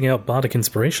handing out bardic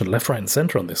inspiration left, right, and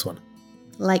center on this one.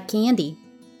 Like candy.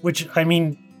 Which, I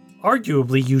mean,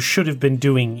 arguably you should have been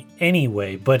doing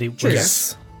anyway, but it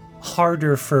was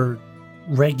harder for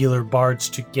regular bards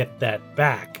to get that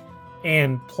back.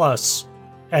 And plus,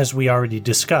 as we already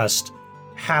discussed,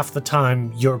 half the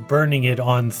time you're burning it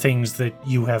on things that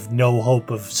you have no hope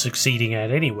of succeeding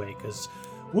at anyway, because,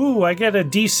 woo, I get a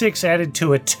d6 added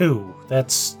to a 2.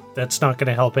 That's not going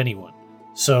to help anyone.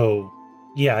 So,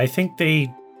 yeah, I think they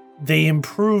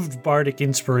improved bardic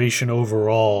inspiration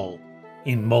overall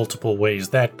in multiple ways,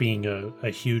 that being a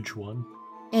huge one.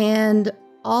 And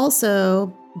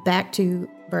also, back to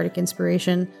bardic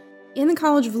inspiration, in the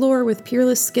College of Lore with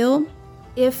Peerless Skill,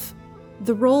 if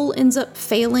the roll ends up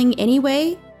failing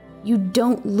anyway, you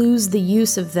don't lose the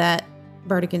use of that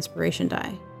bardic inspiration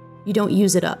die. You don't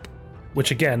use it up.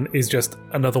 Which again is just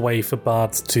another way for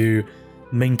bards to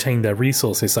maintain their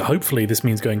resources. So hopefully this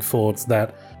means going forwards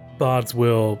that bards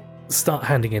will start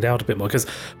handing it out a bit more. Because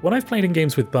when I've played in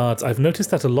games with bards, I've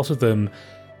noticed that a lot of them,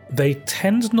 they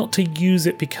tend not to use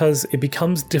it because it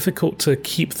becomes difficult to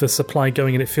keep the supply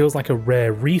going and it feels like a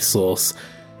rare resource.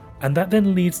 And that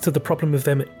then leads to the problem of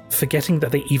them forgetting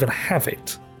that they even have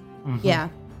it. Mm-hmm. Yeah.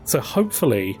 So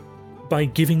hopefully, by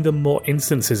giving them more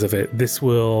instances of it, this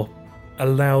will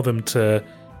allow them to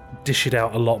dish it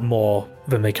out a lot more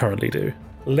than they currently do.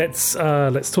 Let's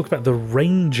talk about the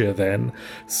Ranger then.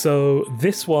 So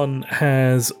this one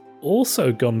has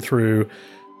also gone through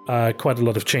quite a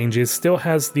lot of changes. Still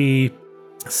has the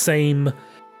same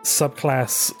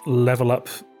subclass level up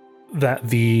that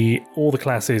all the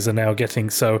classes are now getting.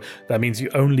 So that means you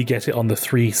only get it on the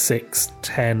 3, 6,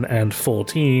 10, and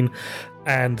 14.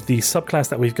 And the subclass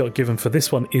that we've got given for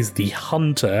this one is the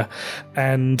Hunter.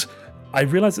 And I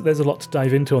realize that there's a lot to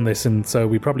dive into on this, and so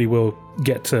we probably will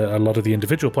get to a lot of the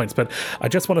individual points, but I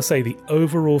just want to say the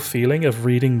overall feeling of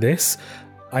reading this,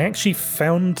 I actually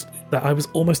found that I was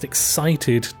almost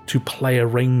excited to play a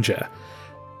Ranger.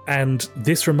 And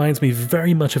this reminds me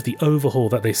very much of the overhaul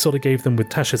that they sort of gave them with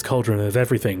Tasha's Cauldron of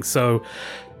everything. So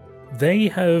they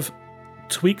have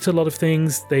tweaked a lot of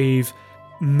things. They've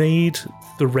made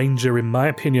the Ranger, in my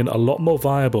opinion, a lot more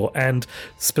viable, and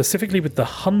specifically with the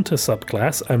Hunter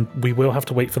subclass, and we will have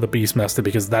to wait for the Beastmaster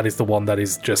because that is the one that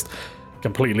is just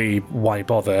completely why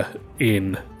bother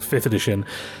in 5th edition.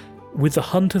 With the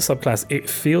Hunter subclass, it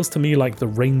feels to me like the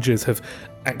Rangers have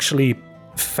actually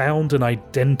found an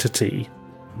identity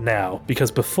now, because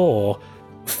before,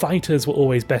 fighters were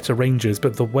always better Rangers,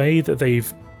 but the way that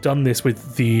they've done this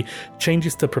with the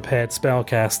changes to prepared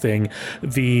spellcasting,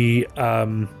 the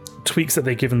tweaks that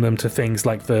they've given them to things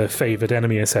like the favored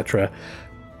enemy, etc.,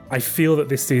 I feel that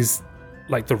this is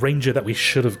like the Ranger that we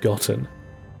should have gotten.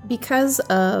 Because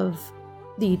of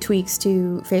the tweaks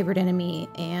to favored enemy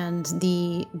and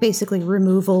the basically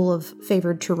removal of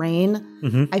favored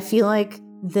terrain, I feel like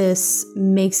this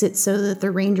makes it so that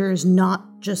the ranger is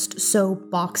not just so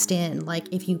boxed in.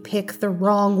 Like, if you pick the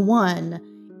wrong one,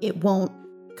 it won't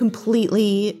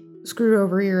completely screw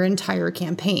over your entire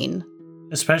campaign.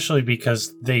 Especially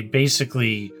because they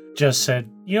basically just said,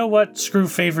 you know what, screw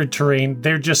favored terrain,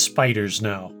 they're just spiders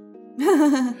now.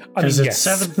 Because at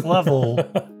 7th level,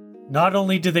 not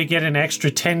only do they get an extra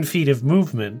 10 feet of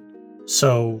movement,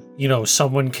 so,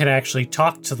 someone can actually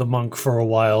talk to the monk for a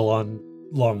while on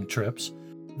long trips,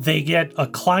 they get a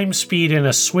climb speed and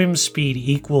a swim speed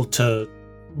equal to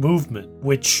movement,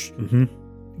 which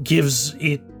gives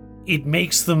it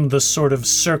makes them the sort of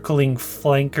circling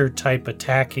flanker type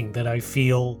attacking that I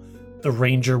feel the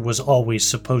ranger was always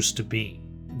supposed to be.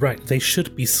 Right, they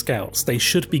should be scouts. They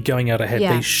should be going out ahead.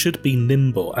 Yeah. They should be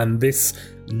nimble, and this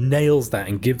nails that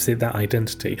and gives it that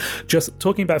identity. Just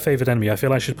talking about favored enemy, I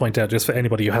feel I should point out, just for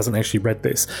anybody who hasn't actually read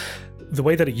this, the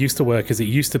way that it used to work is it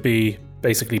used to be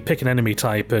basically pick an enemy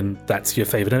type and that's your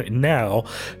favored enemy. Now,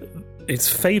 it's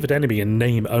favored enemy in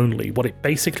name only. What it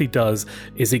basically does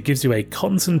is it gives you a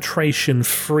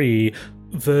concentration-free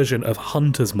version of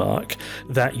Hunter's Mark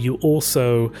that you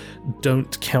also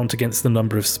don't count against the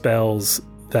number of spells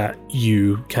that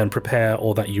you can prepare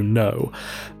or that you know.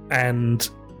 And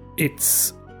it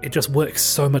just works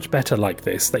so much better like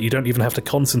this that you don't even have to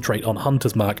concentrate on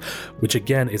Hunter's Mark, which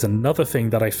again is another thing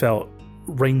that I felt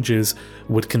rangers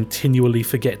would continually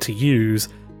forget to use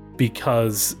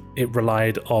because it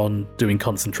relied on doing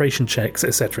concentration checks,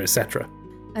 etc., etc.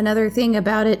 Another thing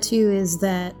about it too is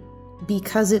that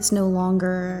because it's no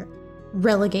longer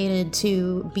relegated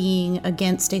to being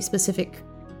against a specific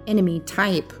enemy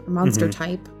type or monster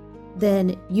type,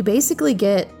 then you basically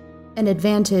get an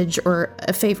advantage or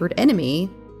a favored enemy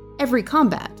every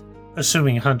combat.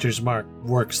 Assuming Hunter's Mark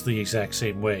works the exact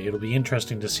same way, it'll be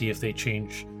interesting to see if they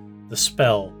change the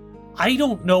spell. I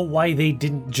don't know why they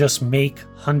didn't just make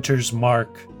Hunter's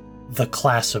Mark the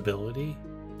class ability.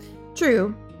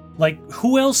 True. Like,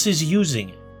 who else is using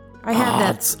it? I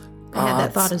had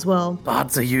that thought as well.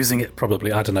 Bards are using it,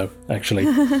 probably. I don't know, actually.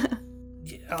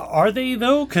 Are they,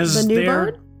 though? Because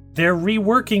they're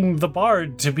reworking the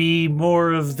Bard to be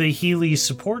more of the Healy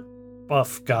support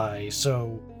buff guy,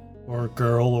 or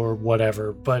girl, or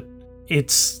whatever. But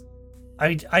it's...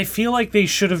 I feel like they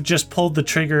should have just pulled the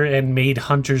trigger and made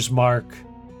Hunter's Mark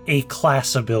a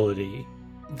class ability.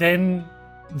 Then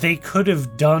they could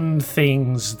have done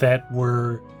things that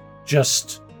were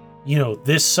just,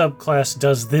 this subclass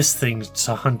does this thing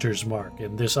to Hunter's Mark,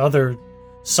 and this other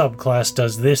subclass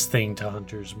does this thing to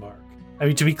Hunter's Mark. I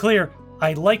mean, to be clear,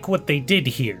 I like what they did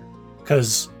here,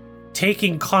 because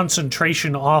taking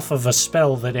concentration off of a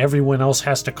spell that everyone else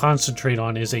has to concentrate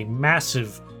on is a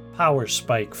massive power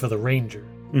spike for the ranger.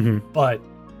 But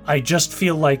I just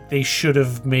feel like they should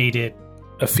have made it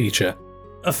a feature,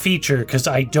 because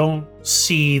I don't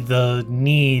see the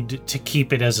need to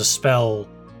keep it as a spell.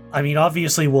 I mean,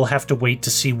 obviously we'll have to wait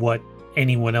to see what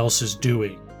anyone else is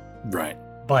doing. Right.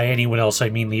 By anyone else, I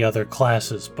mean the other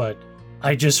classes, but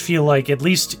I just feel like, at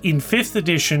least in 5th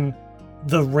edition,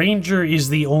 the ranger is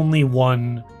the only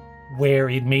one where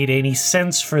it made any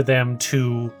sense for them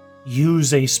to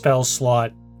use a spell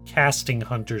slot casting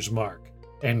Hunter's Mark,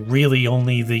 and really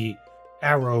only the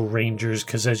arrow rangers,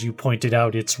 because as you pointed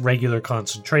out, it's regular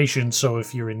concentration, so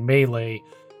if you're in melee,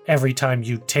 every time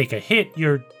you take a hit,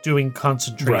 you're doing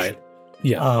concentration. Right.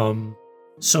 Yeah.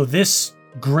 So this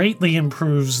greatly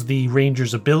improves the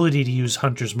ranger's ability to use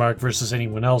Hunter's Mark versus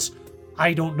anyone else.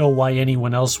 I don't know why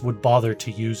anyone else would bother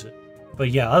to use it.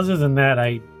 But yeah, other than that,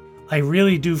 I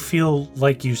really do feel,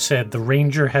 like you said, the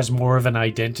ranger has more of an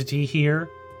identity here,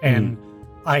 and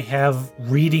I have,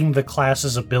 reading the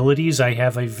class's abilities, I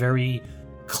have a very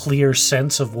clear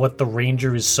sense of what the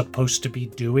ranger is supposed to be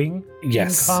doing in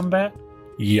combat.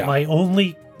 Yeah. My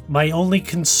only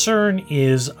concern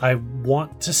is I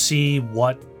want to see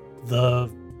what the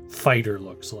fighter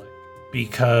looks like,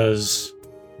 because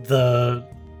the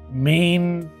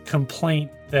main complaint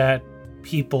that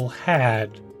people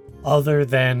had, other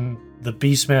than the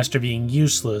Beastmaster being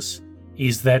useless,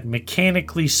 is that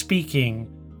mechanically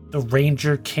speaking, the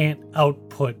ranger can't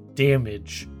output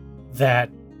damage that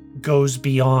goes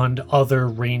beyond other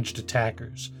ranged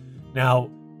attackers.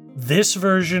 Now, this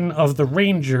version of the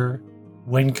ranger,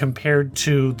 when compared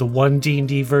to the 1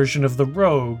 D&D version of the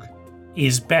rogue,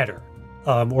 is better,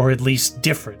 or at least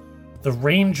different. The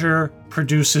ranger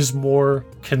produces more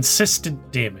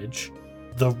consistent damage.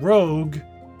 The rogue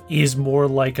is more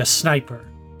like a sniper,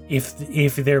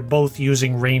 if they're both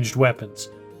using ranged weapons.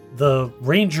 the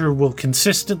ranger will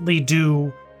consistently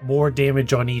do more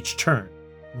damage on each turn.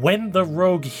 When the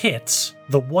rogue hits,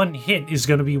 the one hit is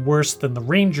going to be worse than the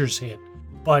ranger's hit.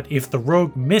 But if the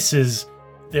rogue misses,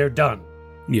 they're done.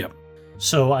 Yeah.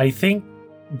 So I think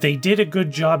they did a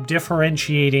good job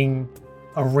differentiating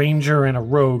a ranger and a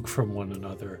rogue from one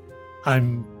another.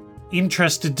 I'm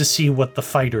interested to see what the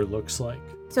fighter looks like.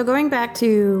 So going back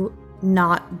to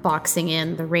not boxing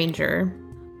in the ranger,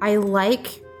 I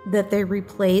like that they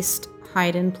replaced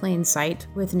hide in plain sight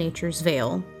with nature's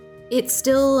veil. It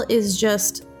still is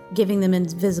just giving them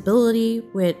invisibility,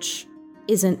 which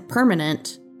isn't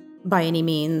permanent by any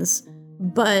means,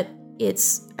 but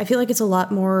I feel like it's a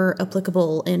lot more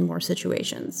applicable in more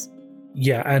situations.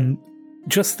 Yeah, and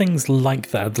just things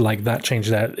like that change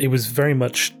there, it was very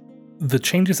much the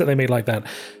changes that they made like that.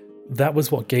 That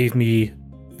was what gave me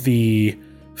the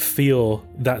feel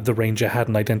that the ranger had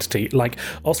an identity. Like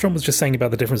Ostrom was just saying about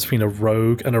the difference between a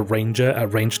rogue and a ranger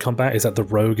at ranged combat is that the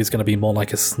rogue is going to be more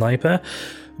like a sniper.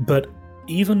 But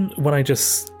even when I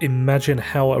just imagine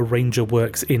how a ranger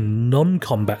works in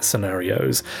non-combat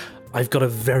scenarios, I've got a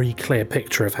very clear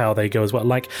picture of how they go as well.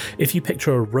 Like if you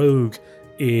picture a rogue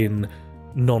in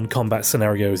non-combat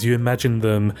scenarios, you imagine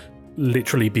them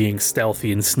literally being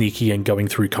stealthy and sneaky and going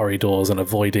through corridors and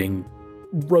avoiding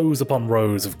rows upon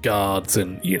rows of guards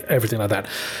and everything like that.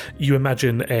 You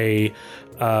imagine a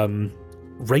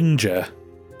ranger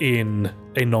in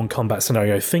a non-combat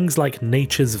scenario. Things like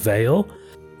Nature's Veil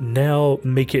now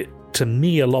make it, to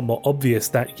me, a lot more obvious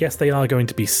that, yes, they are going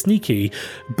to be sneaky,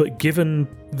 but given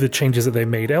the changes that they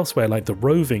made elsewhere, like the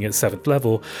roving at 7th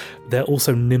level, they're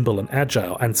also nimble and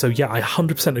agile. And so, yeah, I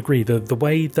 100% agree. The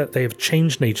way that they have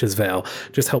changed Nature's Veil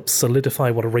just helps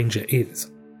solidify what a ranger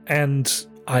is. And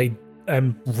I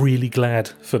am really glad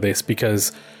for this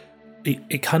because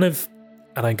it kind of,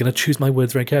 and I'm going to choose my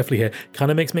words very carefully here,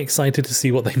 kind of makes me excited to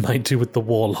see what they might do with the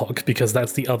Warlock, because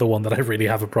that's the other one that I really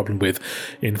have a problem with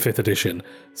in 5th edition.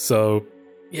 So,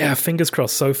 yeah, fingers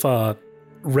crossed. So far,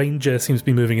 Ranger seems to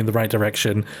be moving in the right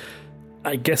direction.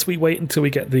 I guess we wait until we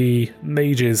get the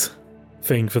mages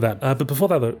thing for that. But before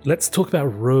that, though, let's talk about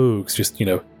rogues, just,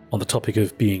 on the topic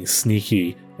of being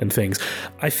sneaky and things.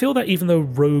 I feel that even though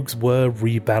rogues were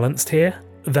rebalanced here,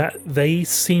 that they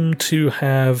seem to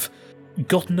have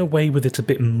gotten away with it a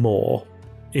bit more,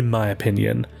 in my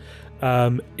opinion.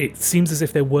 It seems as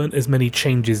if there weren't as many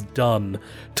changes done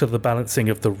to the balancing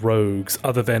of the rogues,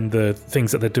 other than the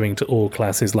things that they're doing to all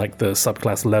classes, like the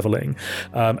subclass leveling.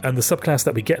 And the subclass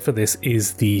that we get for this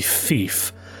is the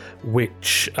Thief,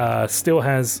 which still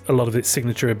has a lot of its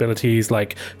signature abilities,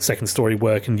 like second story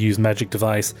work and use magic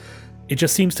device. It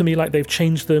just seems to me like they've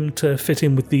changed them to fit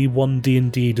in with the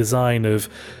 1D&D design of...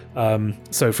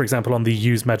 so, for example, on the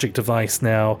use magic device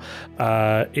now,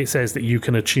 it says that you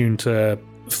can attune to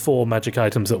 4 magic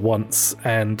items at once,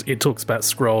 and it talks about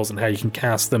scrolls and how you can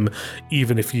cast them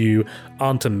even if you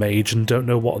aren't a mage and don't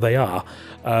know what they are.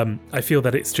 I feel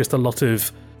that it's just a lot of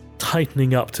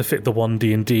tightening up to fit the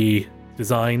 1D&D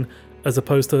design as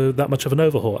opposed to that much of an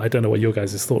overhaul. I don't know what your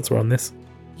guys' thoughts were on this.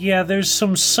 Yeah, there's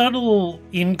some subtle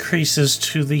increases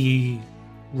to the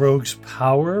rogue's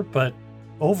power, but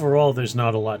overall there's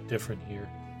not a lot different here.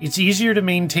 It's easier to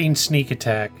maintain sneak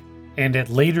attack, and at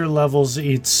later levels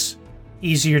it's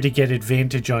easier to get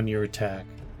advantage on your attack.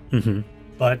 Mm-hmm.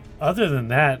 But other than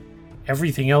that,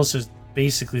 everything else is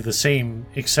basically the same,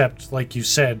 except, like you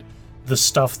said, the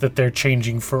stuff that they're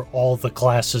changing for all the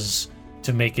classes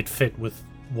to make it fit with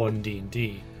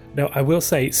 1D&D. Now, I will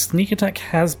say, sneak attack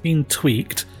has been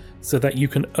tweaked so that you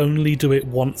can only do it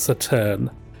once a turn,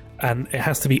 and it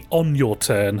has to be on your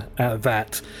turn at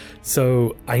that.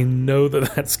 So I know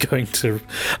that that's going to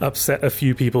upset a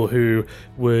few people who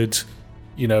would,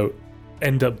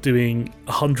 end up doing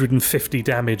 150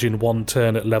 damage in one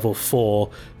turn at level 4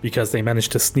 because they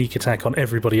managed to sneak attack on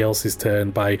everybody else's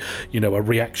turn by, a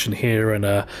reaction here and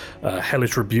a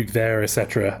hellish rebuke there,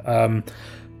 etc.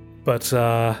 But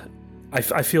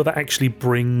I feel that actually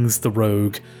brings the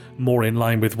rogue more in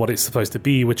line with what it's supposed to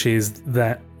be, which is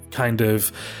that kind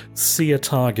of see a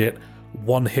target,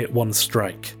 one hit, one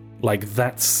strike. Like,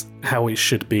 that's how it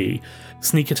should be.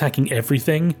 Sneak attacking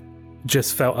everything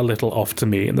just felt a little off to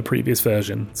me in the previous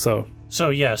version. So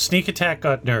yeah, sneak attack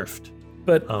got nerfed.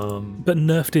 But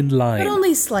nerfed in line. But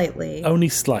only slightly. Only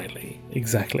slightly,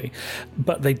 exactly.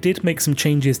 But they did make some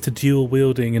changes to dual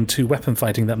wielding and to weapon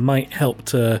fighting that might help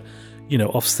to,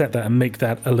 offset that and make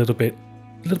that a little bit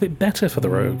better for the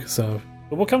rogue. So,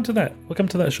 but we'll come to that. We'll come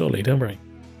to that shortly. Don't worry.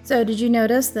 So, did you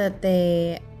notice that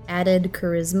they added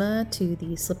charisma to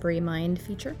the slippery mind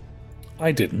feature?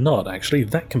 I did not, actually.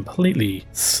 That completely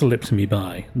slipped me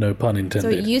by. No pun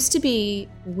intended. So it used to be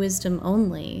wisdom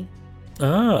only.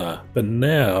 Ah, but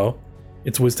now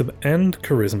it's wisdom and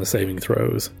charisma saving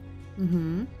throws.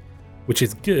 Mm-hmm. Which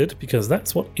is good, because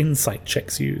that's what insight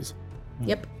checks use.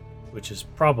 Yep. Which is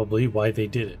probably why they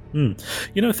did it.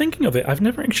 You know, thinking of it, I've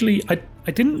never actually...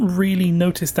 I didn't really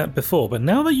notice that before, but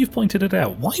now that you've pointed it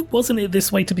out, why wasn't it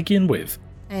this way to begin with?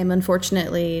 I am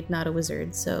unfortunately not a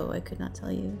wizard, so I could not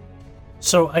tell you.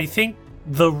 So I think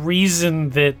the reason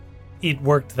that it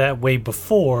worked that way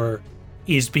before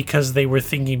is because they were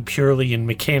thinking purely in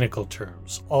mechanical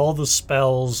terms. All the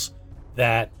spells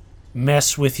that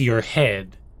mess with your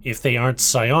head, if they aren't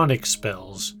psionic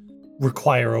spells,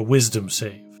 require a wisdom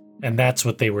save. And that's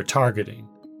what they were targeting.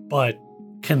 But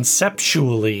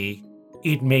conceptually,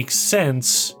 it makes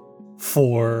sense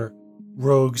for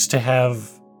rogues to have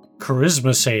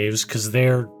charisma saves because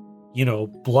they're,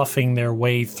 bluffing their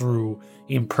way through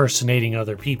impersonating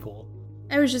other people.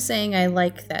 I was just saying I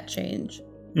like that change.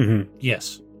 Mm-hmm.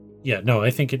 Yes. Yeah, no,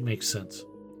 I think it makes sense.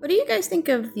 What do you guys think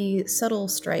of the Subtle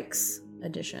Strikes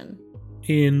edition?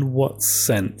 In what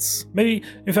sense? Maybe,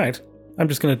 in fact, I'm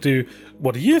just going to do...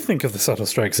 What do you think of the Subtle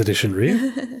Strikes edition,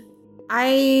 Rhea?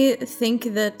 I think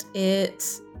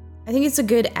it's a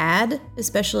good add,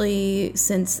 especially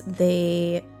since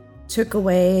they took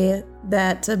away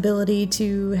that ability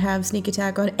to have sneak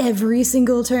attack on every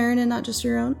single turn and not just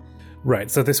your own.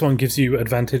 Right, so this one gives you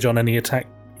advantage on any attack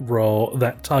roll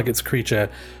that targets a creature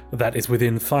that is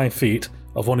within 5 feet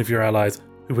of one of your allies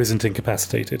who isn't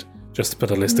incapacitated. Just to put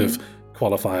a list of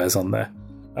qualifiers on there.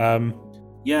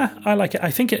 Yeah, I like it. I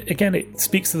think, it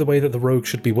speaks to the way that the rogue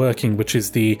should be working, which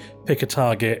is the pick a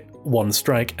target, one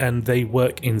strike, and they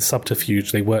work in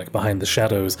subterfuge. They work behind the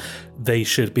shadows. They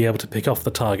should be able to pick off the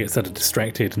targets that are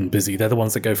distracted and busy. They're the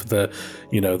ones that go for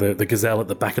the gazelle at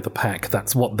the back of the pack.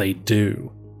 That's what they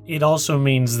do. It also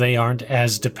means they aren't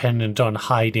as dependent on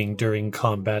hiding during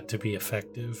combat to be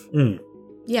effective.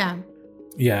 Yeah.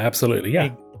 Yeah, absolutely,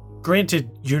 yeah.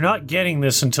 Granted, you're not getting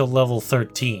this until level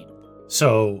 13,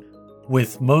 so...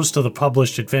 With most of the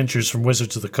published adventures from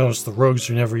Wizards of the Coast, the rogues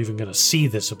are never even going to see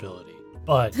this ability.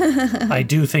 But I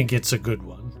do think it's a good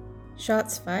one.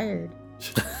 Shots fired.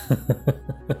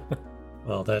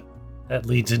 Well, that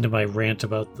leads into my rant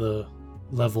about the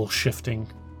level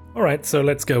shifting. All right, so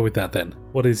let's go with that then.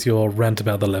 What is your rant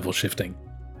about the level shifting?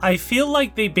 I feel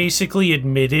like they basically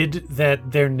admitted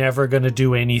that they're never going to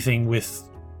do anything with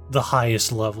the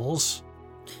highest levels.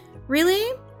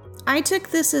 Really? I took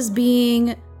this as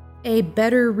being a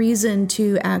better reason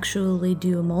to actually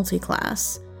do a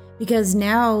multi-class, because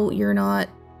now you're not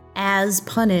as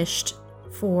punished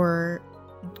for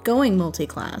going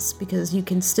multi-class because you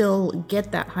can still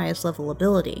get that highest level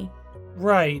ability.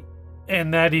 Right,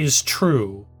 and that is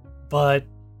true, but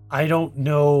I don't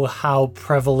know how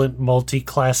prevalent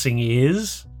multi-classing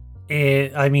is.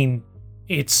 I mean,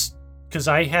 it's because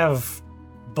I have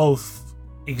both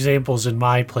examples in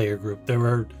my player group. There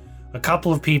are a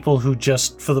couple of people who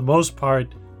just, for the most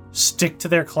part, stick to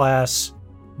their class,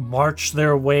 march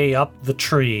their way up the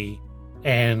tree,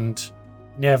 and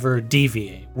never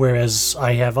deviate. Whereas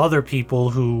I have other people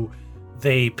who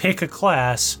they pick a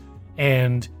class,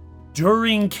 and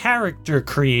during character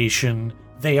creation,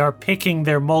 they are picking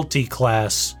their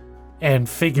multi-class and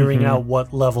figuring out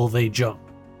what level they jump.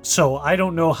 So I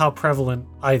don't know how prevalent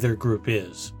either group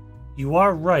is. You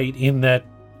are right in that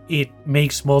it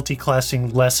makes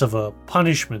multi-classing less of a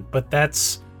punishment, but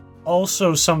that's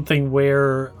also something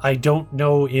where I don't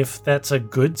know if that's a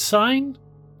good sign.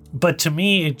 But to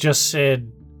me, it just said,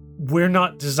 we're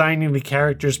not designing the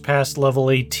characters past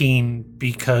level 18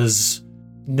 because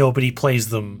nobody plays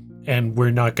them, and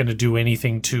we're not going to do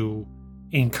anything to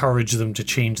encourage them to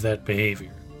change that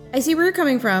behavior. I see where you're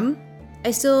coming from.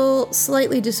 I still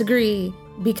slightly disagree,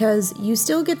 because you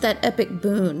still get that epic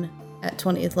boon at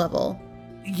 20th level.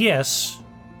 Yes,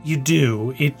 you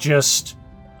do. It just,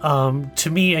 to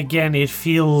me, again, it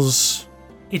feels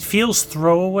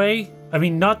throwaway. I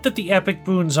mean, not that the epic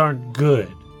boons aren't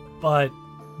good, but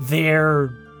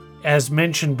they're, as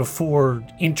mentioned before,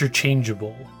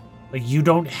 interchangeable. Like, you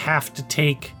don't have to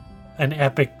take an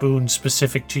epic boon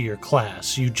specific to your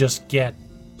class. You just get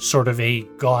sort of a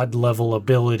god-level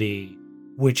ability,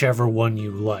 whichever one you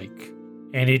like.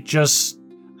 And it just,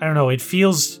 I don't know, it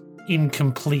feels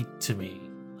incomplete to me.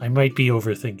 I might be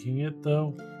overthinking it,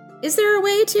 though. Is there a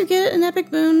way to get an epic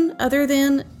boon other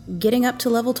than getting up to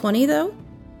level 20, though?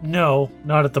 No,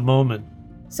 not at the moment.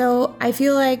 So I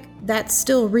feel like that's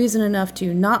still reason enough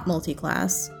to not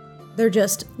multi-class. They're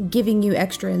just giving you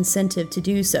extra incentive to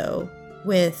do so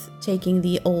with taking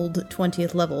the old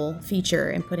 20th level feature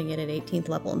and putting it at 18th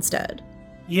level instead.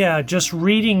 Yeah, just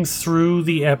reading through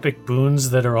the epic boons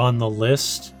that are on the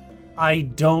list, I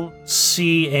don't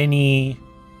see any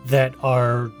that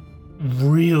are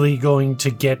really going to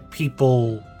get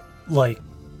people, like,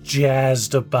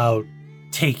 jazzed about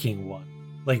taking one.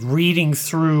 Like, reading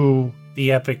through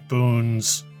the epic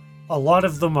boons, a lot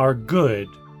of them are good,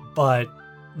 but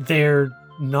they're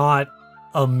not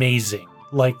amazing.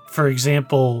 Like, for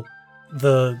example,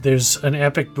 there's an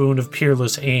epic boon of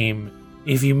Peerless Aim.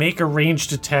 If you make a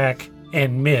ranged attack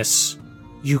and miss,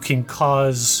 you can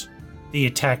cause the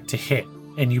attack to hit,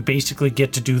 and you basically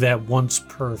get to do that once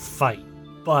per fight.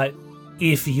 But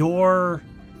if you're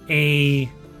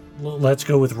let's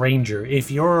go with Ranger. If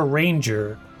you're a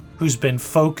Ranger who's been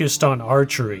focused on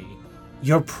archery,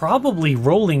 you're probably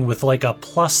rolling with like a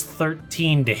plus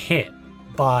 13 to hit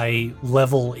by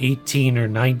level 18 or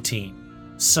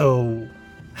 19. So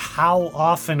how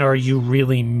often are you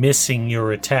really missing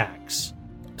your attacks?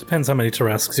 Depends how many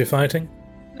Tarrasques you're fighting.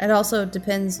 It also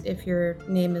depends if your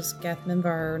name is Gath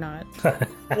Minvar or not.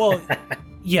 Well,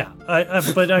 yeah,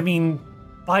 but I mean,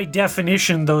 by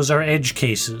definition, those are edge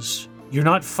cases. You're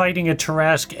not fighting a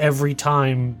Tarrasque every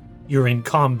time you're in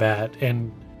combat,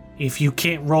 and if you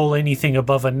can't roll anything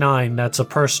above a 9, that's a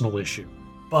personal issue.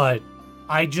 But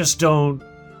I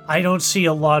don't see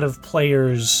a lot of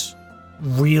players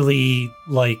really,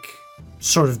 like,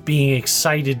 sort of being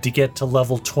excited to get to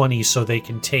level 20 so they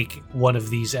can take one of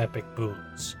these epic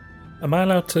boons. Am I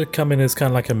allowed to come in as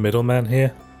kind of like a middleman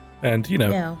here? And,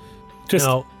 just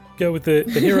go with the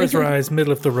hero's rise,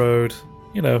 middle of the road.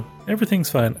 Everything's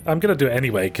fine. I'm going to do it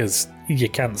anyway, because you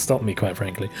can't stop me, quite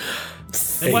frankly.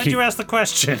 Then why'd you ask the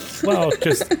question? Well,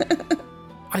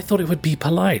 I thought it would be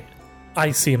polite.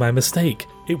 I see my mistake.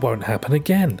 It won't happen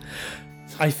again.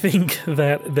 I think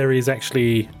that there is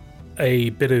actually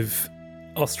a bit of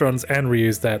Ostron's and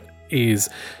Ryu's that is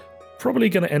probably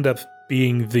going to end up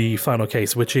being the final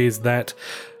case, which is that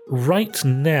right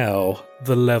now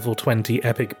the level 20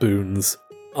 epic boons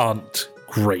aren't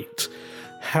great.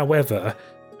 However,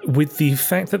 with the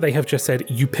fact that they have just said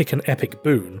you pick an epic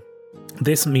boon,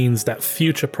 this means that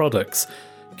future products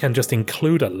can just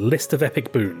include a list of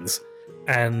epic boons,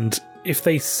 and if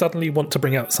they suddenly want to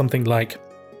bring out something like,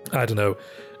 I don't know,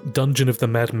 Dungeon of the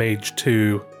Mad Mage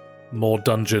 2, more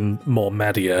dungeon, more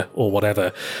Madia, or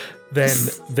whatever, then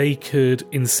they could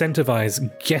incentivize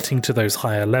getting to those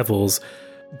higher levels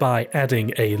by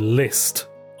adding a list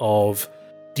of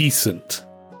decent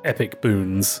epic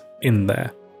boons in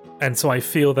there. And so I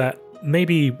feel that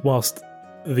maybe whilst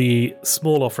the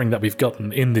small offering that we've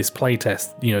gotten in this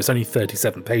playtest, it's only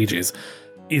 37 pages,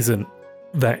 isn't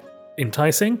that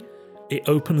enticing, it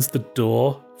opens the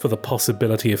door for the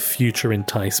possibility of future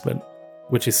enticement,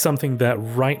 which is something that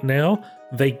right now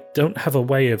they don't have a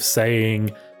way of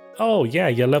saying, oh yeah,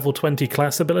 your level 20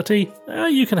 class ability,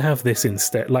 you can have this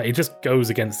instead. Like, it just goes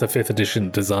against the 5th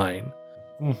edition design.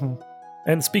 Mm-hmm.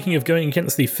 And speaking of going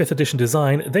against the 5th edition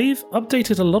design, they've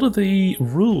updated a lot of the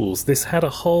rules. This had a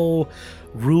whole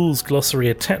rules glossary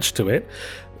attached to it.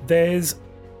 There's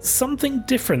something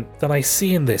different that I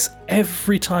see in this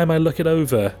every time I look it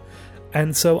over.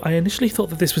 And so I initially thought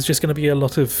that this was just going to be a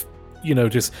lot of,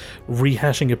 just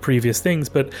rehashing of previous things,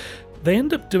 but they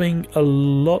end up doing a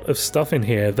lot of stuff in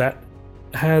here that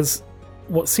has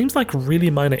what seems like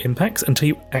really minor impacts until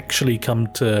you actually come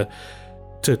to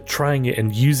trying it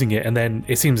and using it, and then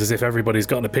it seems as if everybody's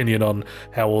got an opinion on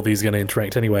how all these are going to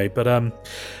interact anyway. But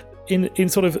in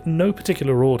sort of no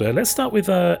particular order, let's start with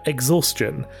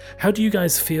exhaustion. How do you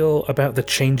guys feel about the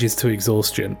changes to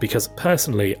exhaustion? Because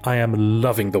personally, I am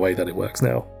loving the way that it works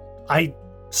now. I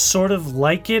sort of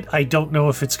like it. I don't know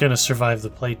if it's going to survive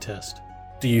the playtest.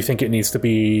 Do you think it needs to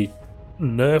be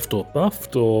nerfed or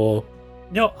buffed, or...?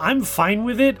 No, I'm fine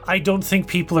with it. I don't think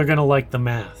people are going to like the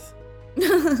math.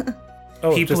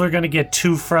 People are going to get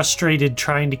too frustrated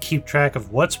trying to keep track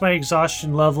of what's my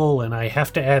exhaustion level, and I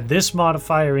have to add this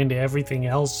modifier into everything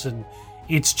else, and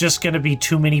it's just going to be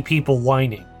too many people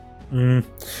whining.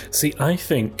 See, I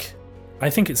think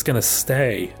it's going to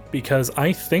stay, because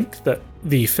I think that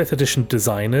the 5th edition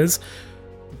designers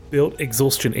built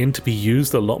exhaustion in to be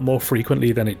used a lot more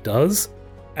frequently than it does,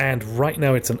 and right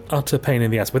now it's an utter pain in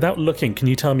the ass. Without looking, can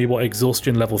you tell me what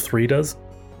exhaustion level 3 does?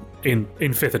 In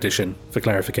 5th edition, for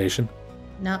clarification.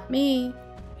 Not me.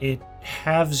 It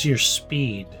halves your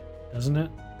speed, doesn't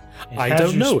it? I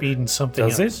don't know. Speed and something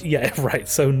Does else. it? Yeah, right.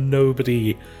 So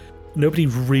nobody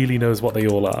really knows what they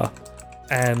all are.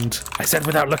 And I said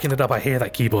without looking it up, I hear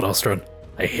that keyboard, Ostron.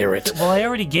 I hear it. Well, I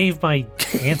already gave my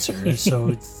answer, so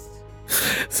it's...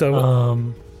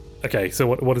 Okay, so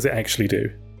what does it actually do?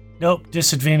 Nope,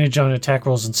 disadvantage on attack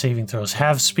rolls and saving throws.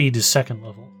 Half speed is 2nd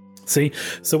level. See,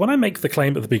 so when I make the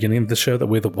claim at the beginning of the show that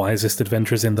we're the wisest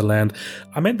adventurers in the land,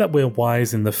 I meant that we're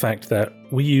wise in the fact that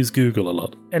we use Google a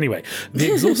lot. Anyway,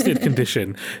 the exhausted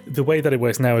condition, the way that it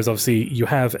works now is obviously you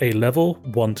have a level,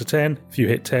 1 to 10. If you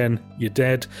hit 10, you're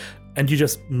dead. And you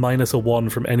just minus a 1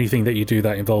 from anything that you do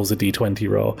that involves a d20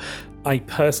 roll. I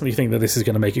personally think that this is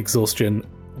going to make exhaustion,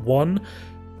 1,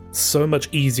 so much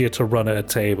easier to run at a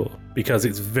table, because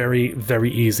it's very,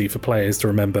 very easy for players to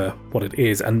remember what it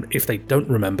is. And if they don't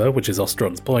remember, which is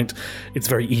Ostron's point, it's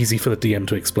very easy for the DM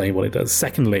to explain what it does.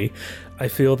 Secondly, I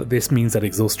feel that this means that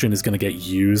exhaustion is going to get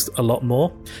used a lot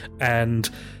more. And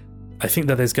I think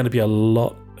that there's going to be a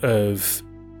lot of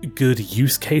good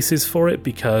use cases for it,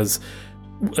 because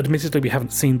admittedly we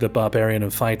haven't seen the Barbarian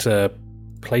and Fighter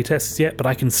playtests yet, but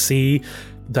I can see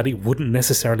that it wouldn't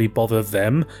necessarily bother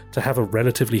them to have a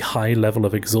relatively high level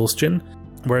of exhaustion.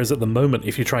 Whereas at the moment,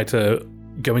 if you try to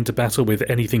go into battle with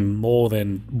anything more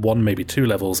than 1, maybe 2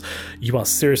 levels, you are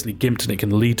seriously gimped and it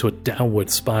can lead to a downward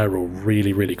spiral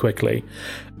really, really quickly.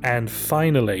 And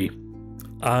finally,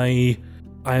 I'm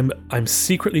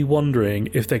secretly wondering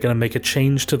if they're going to make a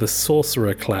change to the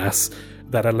Sorcerer class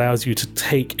that allows you to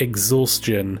take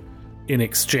exhaustion in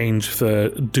exchange for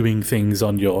doing things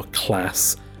on your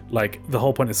class. Like, the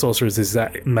whole point of sorcerers is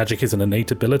that magic is an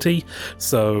innate ability,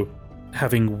 so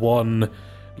having 1,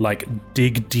 like,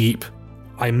 dig deep,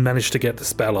 I managed to get the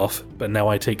spell off, but now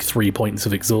I take 3 points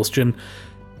of exhaustion.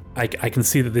 I can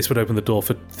see that this would open the door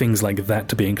for things like that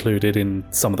to be included in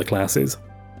some of the classes.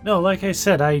 No, like I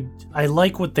said, I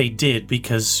like what they did,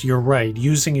 because you're right,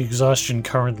 using exhaustion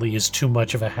currently is too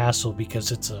much of a hassle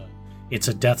because it's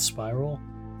a death spiral.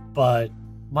 But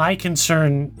my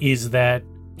concern is that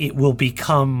it will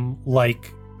become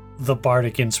like the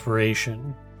Bardic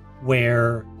Inspiration,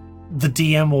 where the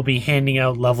DM will be handing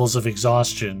out levels of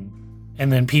exhaustion,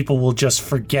 and then people will just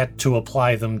forget to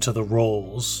apply them to the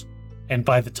rolls. And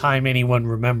by the time anyone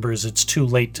remembers, it's too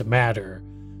late to matter.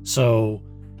 So,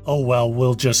 oh well,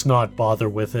 we'll just not bother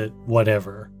with it,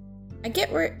 whatever. I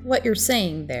get what you're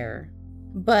saying there,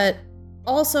 but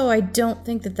also I don't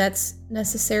think that that's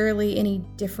necessarily any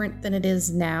different than it is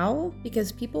now,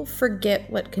 because people forget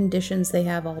what conditions they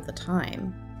have all the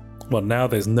time. Well, now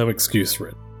there's no excuse for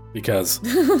it, because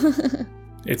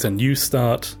it's a new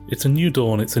start, it's a new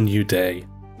dawn, it's a new day.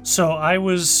 So I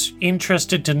was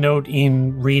interested to note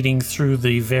in reading through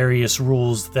the various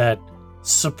rules that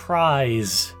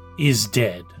surprise is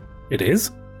dead. It is?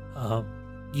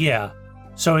 Yeah.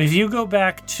 So if you go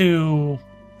back to...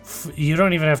 You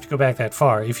don't even have to go back that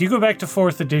far. If you go back to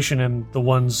 4th edition and the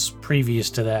ones previous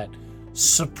to that,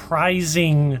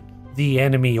 surprising the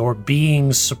enemy or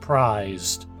being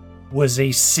surprised was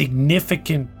a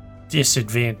significant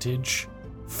disadvantage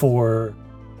for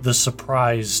the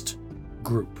surprised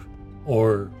group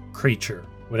or creature,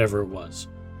 whatever it was.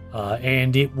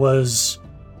 And it was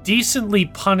decently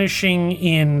punishing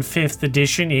in 5th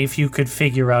edition if you could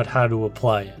figure out how to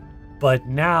apply it. But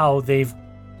now they've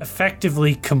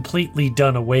effectively completely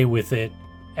done away with it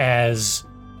as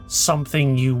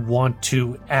something you want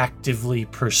to actively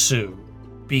pursue,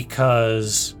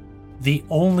 because the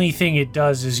only thing it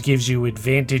does is gives you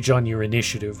advantage on your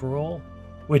initiative roll,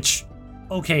 which,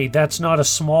 okay, that's not a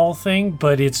small thing,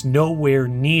 but it's nowhere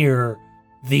near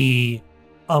the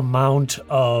amount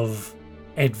of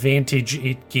advantage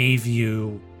it gave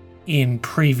you in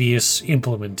previous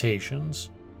implementations.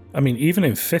 I mean, even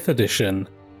in 5th edition,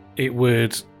 it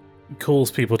would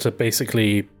cause people to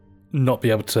basically not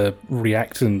be able to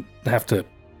react and have to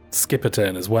skip a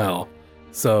turn as well.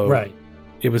 So right.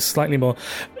 It was slightly more...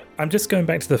 I'm just going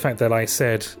back to the fact that I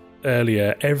said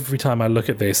earlier, every time I look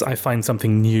at this, I find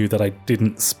something new that I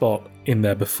didn't spot in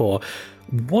there before.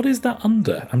 What is that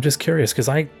under? I'm just curious, because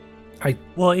I...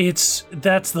 Well,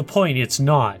 that's the point. It's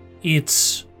not.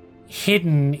 It's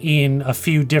hidden in a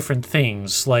few different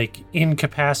things, like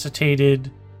incapacitated,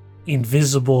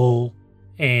 invisible,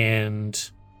 and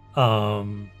I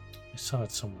saw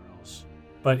it somewhere else.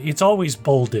 But it's always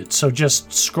bolded, so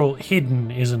just scroll. Hidden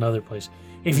is another place.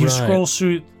 If you scroll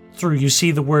through, you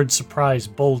see the word surprise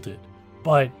bolded,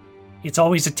 but it's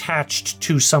always attached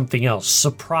to something else.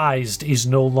 Surprised is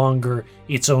no longer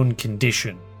its own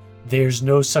condition. There's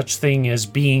no such thing as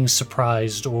being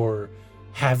surprised or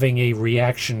having a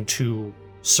reaction to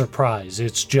surprise.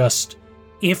 It's just,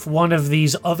 if one of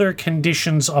these other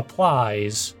conditions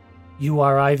applies, you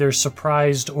are either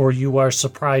surprised or you are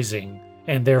surprising,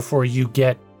 and therefore you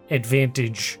get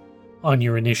advantage on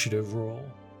your initiative roll,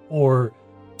 or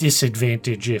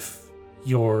disadvantage if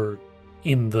you're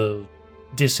in the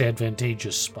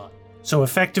disadvantageous spot. So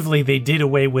effectively, they did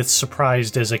away with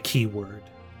surprised as a keyword.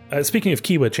 Speaking of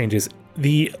keyword changes,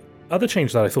 the other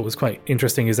change that I thought was quite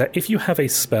interesting is that if you have a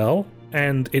spell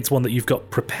and it's one that you've got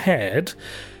prepared,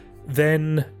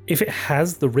 then if it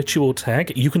has the ritual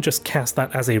tag, you can just cast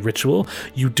that as a ritual.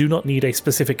 You do not need a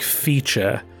specific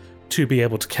feature to be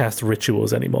able to cast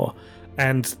rituals anymore.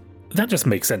 And that just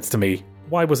makes sense to me.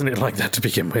 Why wasn't it like that to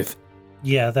begin with?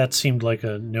 Yeah, that seemed like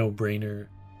a no-brainer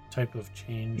type of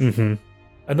change. Mm-hmm.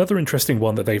 Another interesting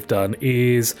one that they've done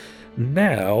is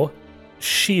now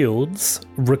shields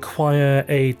require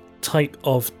a type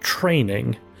of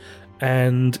training.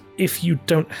 And if you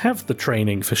don't have the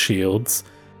training for shields,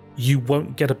 you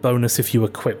won't get a bonus if you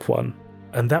equip one.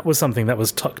 And that was something that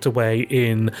was tucked away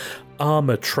in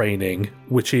armor training,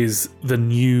 which is the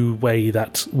new way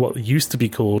that what used to be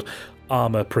called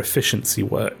armor proficiency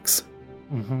works.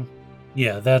 Mm-hmm.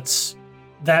 Yeah,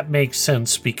 that makes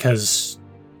sense because,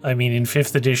 I mean, in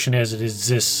 5th edition as it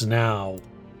exists now,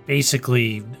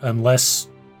 basically, unless,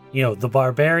 the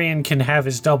barbarian can have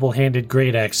his double-handed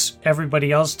great axe,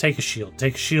 everybody else take a shield,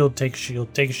 take a shield, take a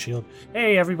shield, take a shield.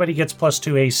 Hey, everybody gets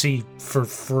 +2 AC for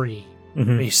free,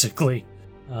 basically.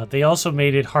 They also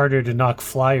made it harder to knock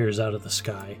flyers out of the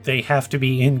sky. They have to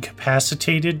be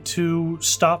incapacitated to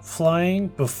stop flying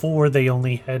before they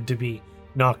only had to be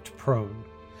knocked prone.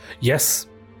 Yes.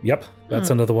 Yep. That's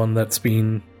another one that's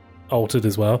been altered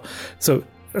as well. So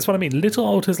that's what I mean. Little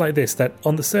alters like this that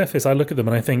on the surface I look at them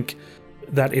and I think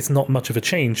that it's not much of a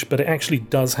change, but it actually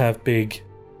does have big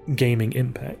gaming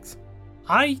impacts.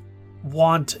 I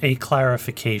want a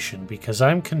clarification because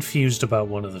I'm confused about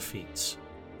one of the feats.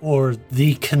 Or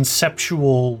the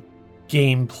conceptual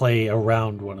gameplay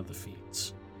around one of the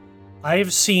feats.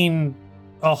 I've seen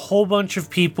a whole bunch of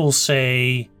people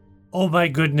say, oh my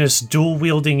goodness, dual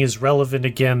wielding is relevant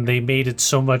again, they made it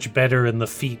so much better and the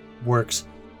feat works.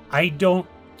 I don't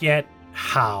get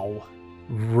how.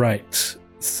 Right.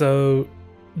 So,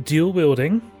 dual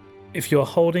wielding, if you're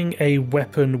holding a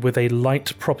weapon with a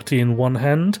light property in one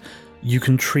hand, you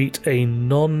can treat a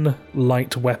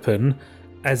non-light weapon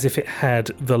as if it had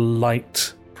the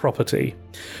light property.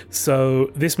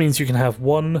 So this means you can have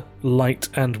one light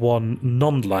and one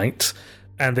non-light,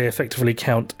 and they effectively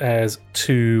count as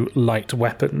 2 light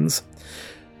weapons.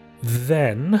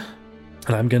 Then,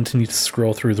 and I'm going to need to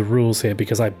scroll through the rules here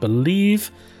because I believe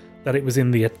that it was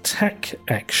in the attack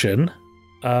action,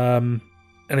 and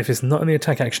if it's not in the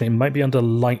attack action, it might be under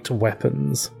light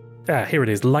weapons. Here it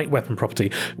is, light weapon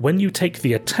property. When you take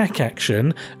the attack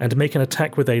action and make an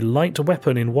attack with a light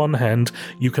weapon in one hand,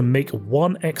 you can make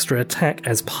one extra attack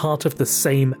as part of the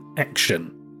same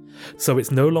action. So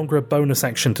it's no longer a bonus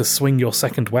action to swing your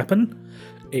second weapon.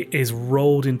 It is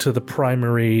rolled into the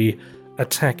primary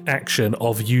attack action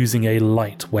of using a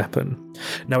light weapon.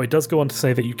 Now, it does go on to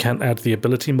say that you can't add the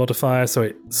ability modifier, so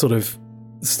it sort of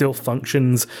still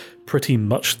functions pretty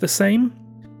much the same.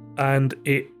 And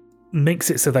it makes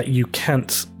it so that you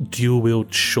can't dual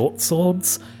wield short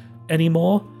swords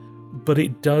anymore, but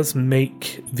it does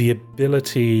make the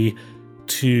ability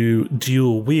to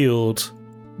dual wield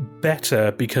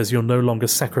better because you're no longer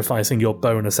sacrificing your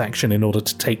bonus action in order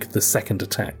to take the second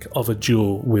attack of a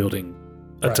dual wielding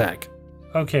attack.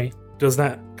 Okay. Does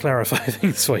that clarify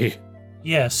things for you?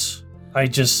 Yes. I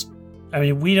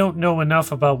mean, we don't know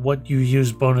enough about what you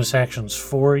use bonus actions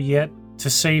for yet to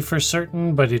say for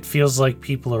certain, but it feels like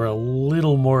people are a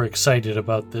little more excited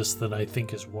about this than I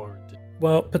think is warranted.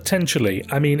 Well, potentially.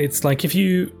 I mean, it's like if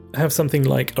you have something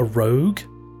like a rogue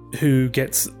who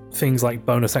gets things like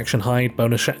bonus action hide,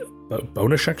 bonus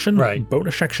action? Right.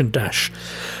 Bonus action dash.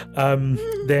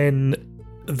 Then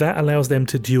that allows them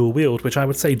to dual wield, which I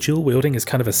would say dual wielding is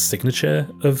kind of a signature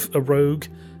of a rogue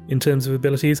in terms of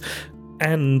abilities,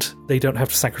 and they don't have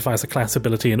to sacrifice a class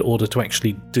ability in order to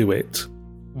actually do it.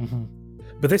 Mm-hmm.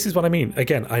 But this is what I mean.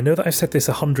 Again, I know that I've said this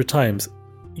 100 times.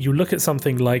 You look at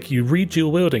something like, you read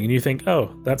dual wielding and you think,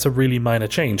 oh, that's a really minor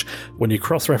change. When you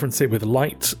cross-reference it with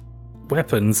light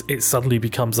weapons, it suddenly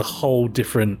becomes a whole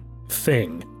different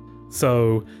thing.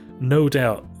 So, no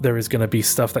doubt there is going to be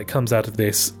stuff that comes out of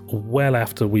this well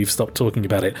after we've stopped talking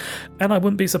about it. And I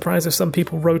wouldn't be surprised if some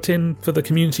people wrote in for the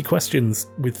community questions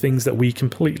with things that we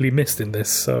completely missed in this,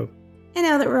 so... And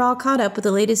now that we're all caught up with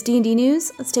the latest D&D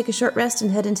news, let's take a short rest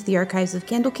and head into the archives of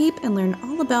Candlekeep and learn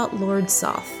all about Lord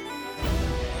Soth.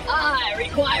 I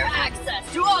require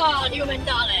access to all human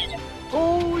knowledge.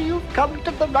 Oh, you've come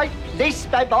to the right place,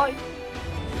 my boy.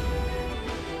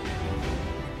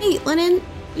 Hey, Lennon,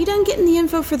 you done getting the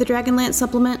info for the Dragonlance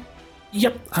supplement?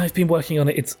 Yep, I've been working on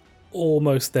it. It's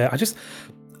almost there. I just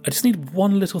need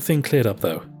one little thing cleared up,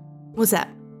 though. What's that?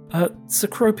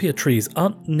 Cecropia trees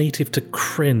aren't native to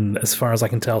Krynn, as far as I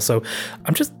can tell, so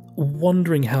I'm just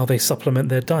wondering how they supplement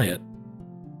their diet.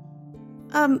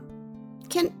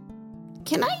 Can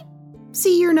can I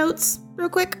see your notes real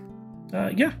quick?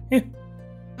 Yeah.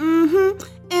 Mm-hmm.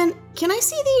 And can I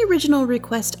see the original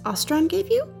request Ostron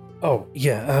gave you? Oh,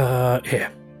 yeah,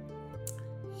 here.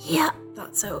 Yeah,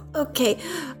 thought so. Okay.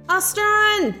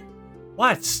 Ostron!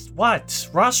 What?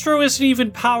 Rostro isn't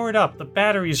even powered up. The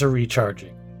batteries are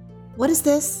recharging. What is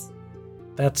this?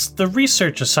 That's the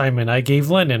research assignment I gave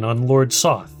Lennon on Lord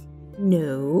Soth.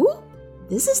 No.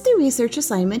 This is the research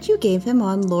assignment you gave him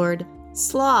on Lord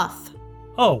Sloth.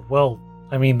 Oh, well,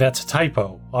 I mean, that's a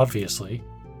typo, obviously.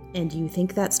 And you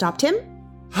think that stopped him?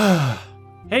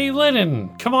 Hey,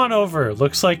 Lennon, come on over.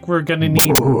 Looks like we're gonna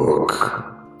need...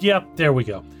 Book. Yep, there we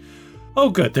go. Oh,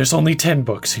 good, there's only 10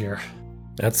 books here.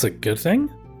 That's a good thing.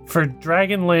 For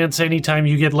Dragonlance, anytime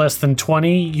you get less than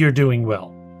 20, you're doing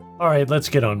well. Alright, let's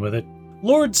get on with it.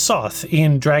 Lord Soth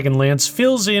in Dragonlance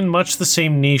fills in much the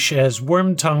same niche as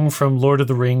Wormtongue from Lord of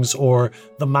the Rings or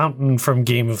the Mountain from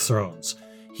Game of Thrones.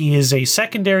 He is a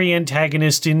secondary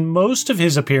antagonist in most of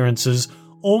his appearances,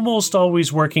 almost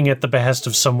always working at the behest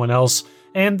of someone else,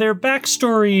 and their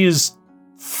backstory is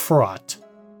fraught.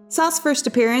 Soth's first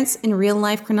appearance in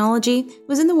real-life chronology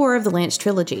was in the War of the Lance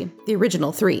trilogy, the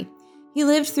original 3. He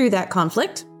lived through that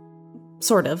conflict,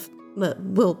 sort of, but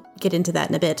we'll get into that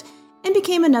in a bit, and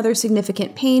became another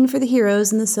significant pain for the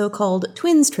heroes in the so-called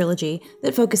Twins trilogy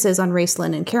that focuses on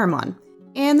Raistlin and Caramon,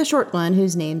 and the short one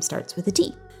whose name starts with a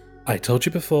T. I told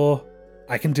you before,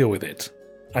 I can deal with it.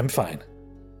 I'm fine.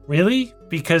 Really?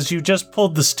 Because you just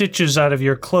pulled the stitches out of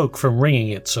your cloak from wringing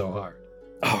it so hard.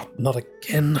 Oh, not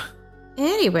again.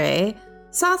 Anyway,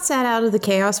 Soth sat out of the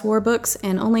Chaos War books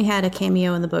and only had a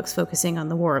cameo in the books focusing on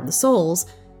the War of the Souls.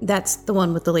 That's the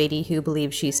one with the lady who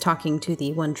believes she's talking to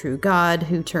the one true god,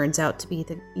 who turns out to be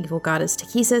the evil goddess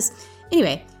Tachesis.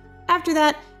 Anyway, after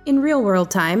that, in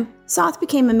real-world time, Soth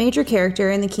became a major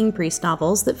character in the King Priest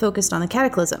novels that focused on the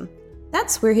Cataclysm.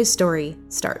 That's where his story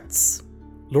starts.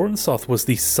 Loren Soth was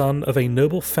the son of a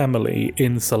noble family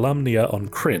in Solamnia on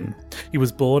Krynn. He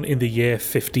was born in the year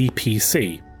 50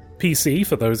 PC. PC,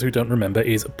 for those who don't remember,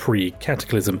 is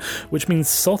pre-Cataclysm, which means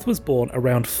Soth was born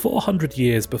around 400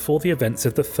 years before the events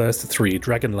of the first 3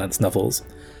 Dragonlance novels.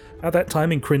 At that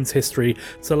time in Krynn's history,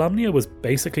 Solamnia was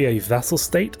basically a vassal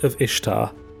state of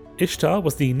Ishtar. Ishtar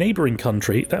was the neighbouring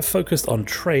country that focused on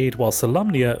trade, while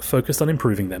Solamnia focused on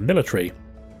improving their military.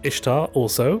 Ishtar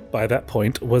also, by that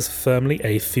point, was firmly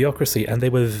a theocracy, and they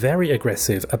were very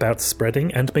aggressive about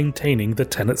spreading and maintaining the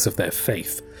tenets of their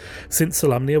faith. Since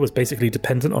Solamnia was basically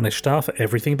dependent on Ishtar for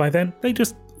everything by then, they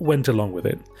just went along with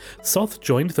it. Soth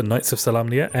joined the Knights of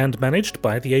Solamnia and managed,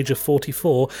 by the age of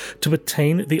 44, to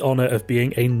attain the honour of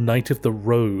being a Knight of the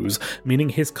Rose, meaning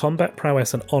his combat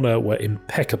prowess and honour were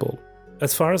impeccable.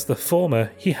 As far as the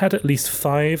former, he had at least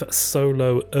 5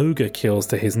 solo ogre kills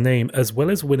to his name, as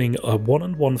well as winning a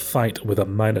 1-on-1 fight with a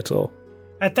Minotaur.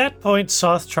 At that point,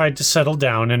 Soth tried to settle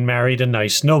down and married a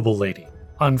nice noble lady.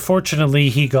 Unfortunately,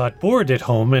 he got bored at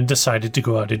home and decided to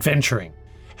go out adventuring.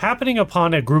 Happening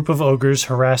upon a group of ogres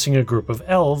harassing a group of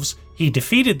elves, he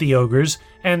defeated the ogres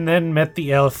and then met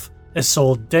the elf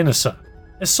Isolde Denisa.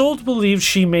 Isolde believes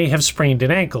she may have sprained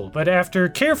an ankle, but after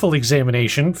careful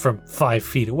examination from 5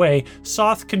 feet away,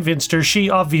 Soth convinced her she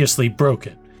obviously broke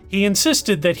it. He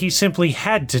insisted that he simply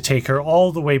had to take her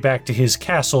all the way back to his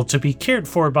castle to be cared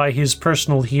for by his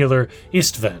personal healer,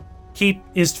 Istvan. Keep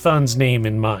Istvan's name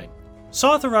in mind.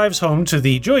 Soth arrives home to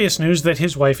the joyous news that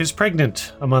his wife is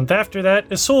pregnant. A month after that,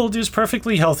 Isolde is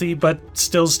perfectly healthy, but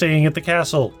still staying at the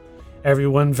castle.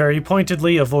 Everyone very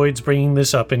pointedly avoids bringing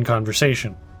this up in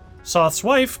conversation. Soth's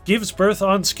wife gives birth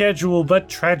on schedule, but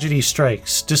tragedy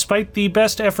strikes. Despite the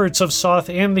best efforts of Soth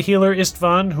and the healer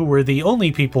Istvan, who were the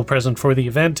only people present for the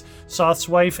event, Soth's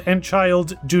wife and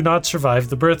child do not survive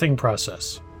the birthing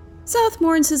process. Soth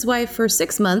mourns his wife for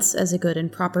 6 months, as a good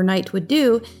and proper knight would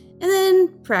do, and then,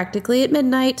 practically at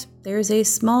midnight, there's a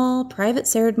small private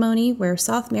ceremony where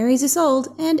Soth marries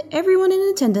Isolde, and everyone in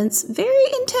attendance very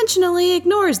intentionally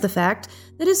ignores the fact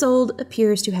that Isolde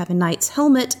appears to have a knight's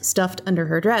helmet stuffed under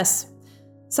her dress.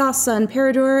 Soth's son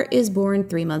Peridor is born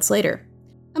 3 months later.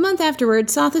 A month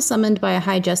afterward, Soth is summoned by a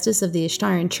high justice of the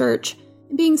Ishtarian Church.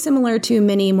 Being similar to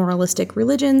many moralistic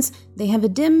religions, they have a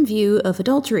dim view of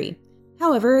adultery.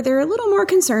 However, they're a little more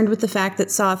concerned with the fact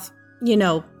that Soth,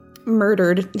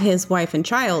 murdered his wife and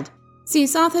child. See,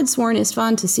 Soth had sworn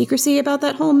Istvan to secrecy about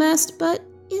that whole mess, but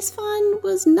Istvan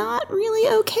was not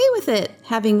really okay with it,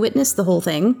 having witnessed the whole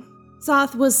thing.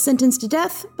 Soth was sentenced to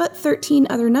death, but 13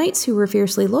 other knights who were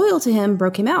fiercely loyal to him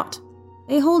broke him out.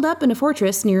 They holed up in a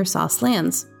fortress near Soth's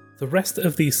lands. The rest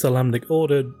of the Solamnic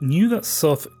Order knew that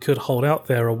Soth could hold out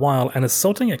there a while, and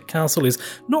assaulting a castle is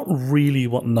not really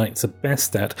what knights are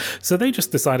best at, so they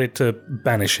just decided to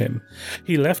banish him.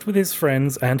 He left with his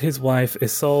friends and his wife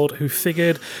Isolde, who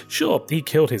figured, sure, he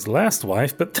killed his last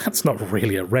wife, but that's not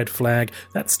really a red flag,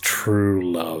 that's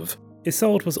true love.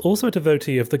 Isolde was also a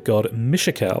devotee of the god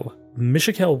Mishakel.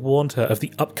 Mishakel warned her of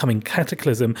the upcoming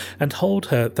cataclysm and told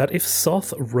her that if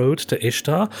Soth rode to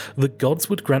Ishtar, the gods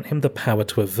would grant him the power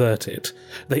to avert it.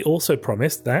 They also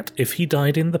promised that if he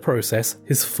died in the process,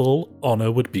 his full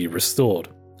honour would be restored.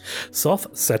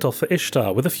 Soth set off for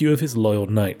Ishtar with a few of his loyal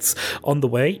knights. On the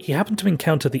way, he happened to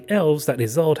encounter the elves that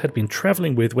Isolde had been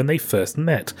travelling with when they first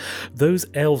met. Those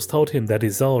elves told him that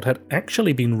Isolde had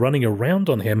actually been running around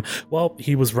on him while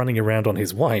he was running around on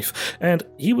his wife, and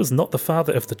he was not the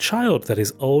father of the child that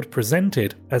Isolde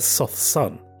presented as Soth's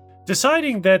son.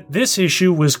 Deciding that this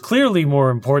issue was clearly more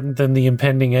important than the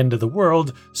impending end of the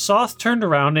world, Soth turned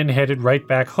around and headed right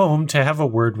back home to have a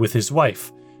word with his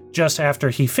wife. Just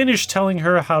after he finished telling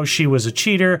her how she was a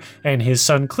cheater and his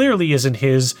son clearly isn't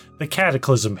his, the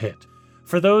Cataclysm hit.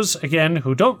 For those, again,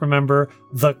 who don't remember,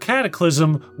 the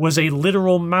Cataclysm was a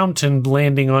literal mountain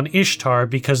landing on Ishtar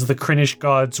because the Krynnish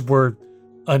gods were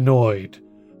annoyed.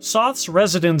 Soth's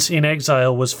residence in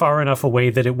exile was far enough away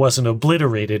that it wasn't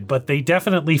obliterated, but they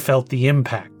definitely felt the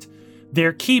impact.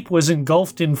 Their keep was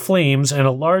engulfed in flames and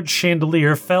a large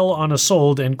chandelier fell on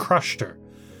Isolde and crushed her.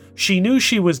 She knew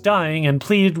she was dying and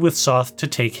pleaded with Soth to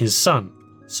take his son.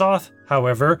 Soth,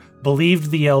 however,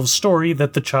 believed the elf's story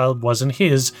that the child wasn't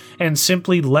his and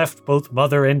simply left both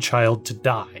mother and child to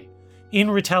die.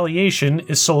 In retaliation,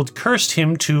 Isolde cursed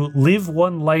him to live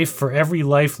one life for every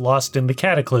life lost in the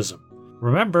Cataclysm.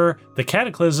 Remember, the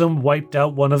Cataclysm wiped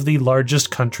out one of the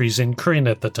largest countries in Krynn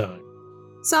at the time.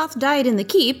 Soth died in the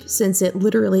keep, since it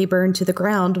literally burned to the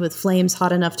ground with flames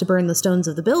hot enough to burn the stones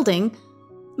of the building.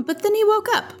 But then he woke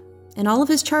up, and all of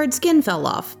his charred skin fell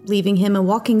off, leaving him a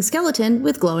walking skeleton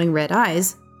with glowing red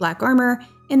eyes, black armor,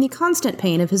 and the constant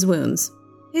pain of his wounds.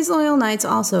 His loyal knights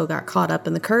also got caught up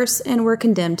in the curse and were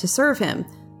condemned to serve him.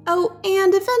 Oh,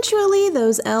 and eventually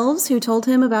those elves who told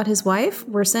him about his wife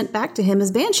were sent back to him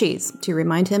as banshees to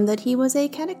remind him that he was a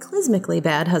cataclysmically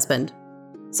bad husband.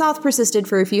 Soth persisted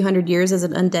for a few hundred years as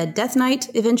an undead death knight,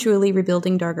 eventually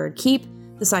rebuilding Dargard Keep,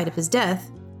 the site of his death.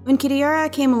 When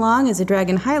Kitiara came along as a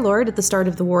dragon high lord at the start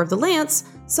of the War of the Lance,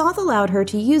 Soth allowed her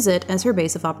to use it as her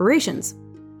base of operations.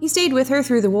 He stayed with her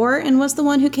through the war and was the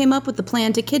one who came up with the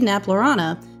plan to kidnap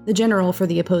Laurana, the general for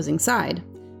the opposing side.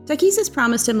 Tychesis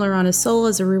promised him Laurana's soul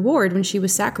as a reward when she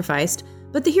was sacrificed,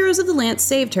 but the heroes of the Lance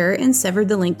saved her and severed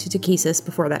the link to Tychesis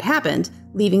before that happened,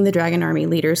 leaving the dragon army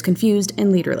leaders confused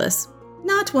and leaderless.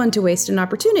 Not one to waste an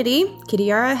opportunity,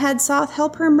 Kitiara had Soth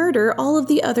help her murder all of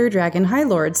the other dragon high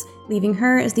lords, leaving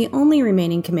her as the only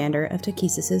remaining commander of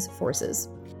Tychesis' forces.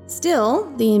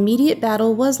 Still, the immediate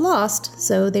battle was lost,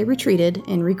 so they retreated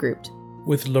and regrouped.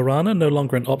 With Laurana no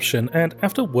longer an option, and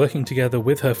after working together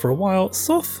with her for a while,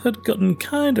 Soth had gotten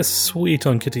kinda sweet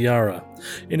on Kitiara.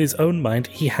 In his own mind,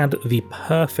 he had the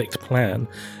perfect plan.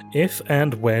 If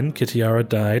and when Kitiara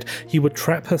died, he would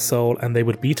trap her soul and they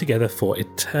would be together for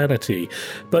eternity.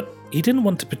 But he didn't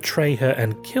want to betray her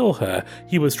and kill her,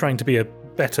 he was trying to be a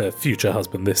better future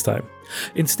husband this time.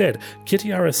 Instead,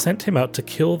 Kitiara sent him out to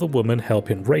kill the woman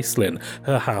helping Raistlin,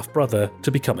 her half-brother,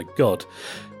 to become a god.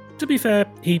 To be fair,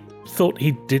 he thought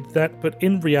he did that, but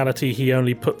in reality he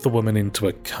only put the woman into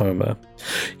a coma.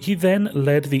 He then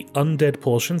led the undead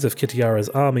portions of Kitiara's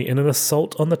army in an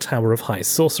assault on the Tower of High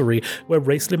Sorcery, where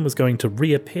Raistlin was going to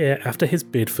reappear after his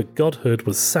bid for godhood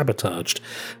was sabotaged.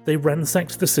 They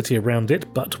ransacked the city around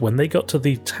it, but when they got to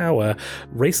the tower,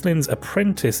 Raistlin's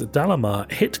apprentice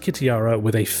Dalamar hit Kitiara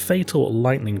with a fatal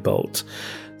lightning bolt.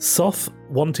 Soth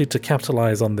wanted to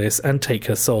capitalize on this and take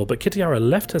her soul, but Kitiara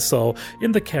left her soul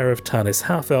in the care of Tanis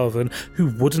Half-Elven,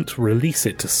 who wouldn't release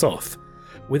it to Soth.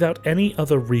 Without any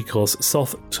other recourse,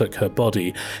 Soth took her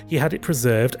body. He had it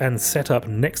preserved and set up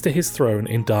next to his throne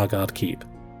in Dargard Keep.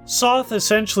 Soth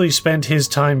essentially spent his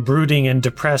time brooding and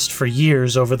depressed for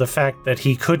years over the fact that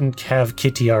he couldn't have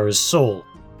Kitiara's soul.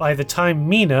 By the time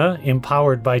Mina,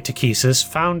 empowered by Tychesis,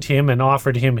 found him and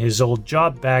offered him his old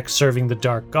job back serving the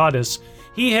Dark Goddess,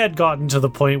 he had gotten to the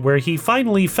point where he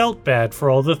finally felt bad for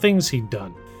all the things he'd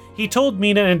done. He told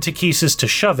Mina and Tychesis to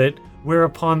shove it,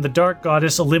 whereupon the Dark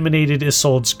Goddess eliminated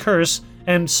Isolde's curse,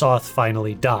 and Soth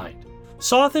finally died.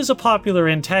 Soth is a popular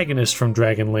antagonist from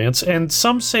Dragonlance, and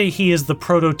some say he is the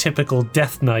prototypical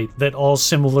Death Knight that all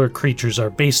similar creatures are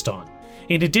based on.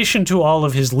 In addition to all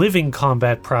of his living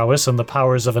combat prowess and the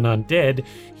powers of an undead,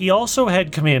 he also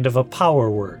had command of a power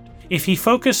word. If he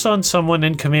focused on someone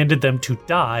and commanded them to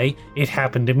die, it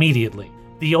happened immediately.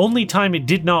 The only time it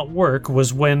did not work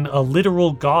was when a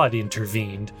literal god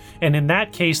intervened, and in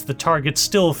that case the target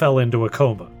still fell into a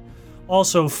coma.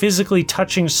 Also, physically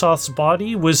touching Soth's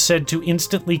body was said to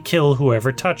instantly kill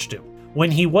whoever touched him.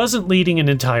 When he wasn't leading an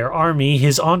entire army,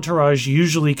 his entourage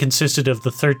usually consisted of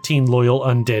the 13 loyal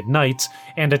undead knights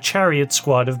and a chariot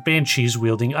squad of banshees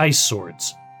wielding ice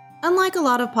swords. Unlike a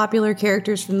lot of popular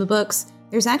characters from the books,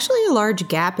 there's actually a large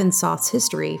gap in Soth's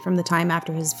history from the time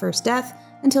after his first death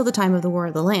until the time of the War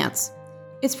of the Lance.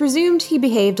 It's presumed he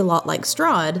behaved a lot like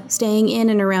Strahd, staying in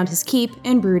and around his keep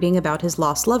and brooding about his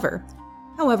lost lover.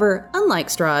 However, unlike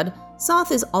Strahd,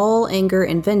 Soth is all anger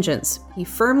and vengeance. He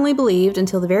firmly believed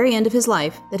until the very end of his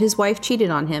life that his wife cheated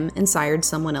on him and sired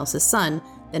someone else's son,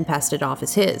 then passed it off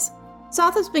as his.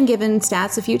 Soth has been given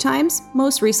stats a few times,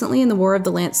 most recently in the War of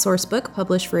the Lance sourcebook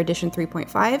published for edition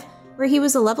 3.5, where he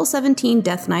was a level 17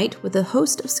 Death Knight with a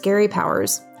host of scary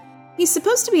powers. He's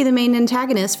supposed to be the main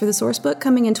antagonist for the sourcebook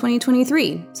coming in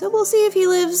 2023, so we'll see if he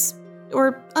lives,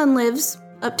 or unlives,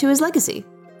 up to his legacy.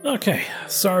 Okay,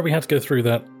 sorry we had to go through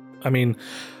that. I mean,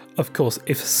 of course,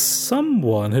 if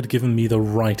someone had given me the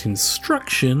right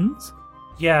instructions...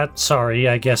 Yeah, sorry,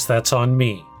 I guess that's on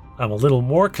me. I'm a little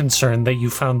more concerned that you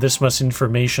found this much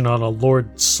information on a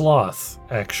Lord Sloth,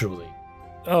 actually.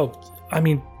 Oh, I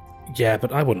mean, yeah,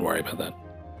 but I wouldn't worry about that.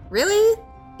 Really?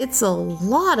 It's a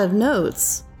lot of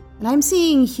notes. And I'm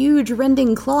seeing huge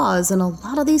rending claws in a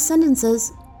lot of these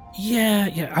sentences.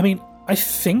 Yeah, I mean, I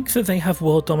think that they have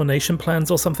world domination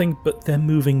plans or something, but they're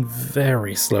moving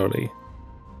very slowly.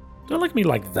 Don't look at me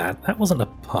like that. That wasn't a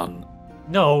pun.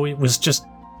 No, it was just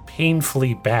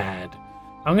painfully bad.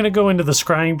 I'm going to go into the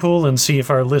scrying pool and see if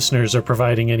our listeners are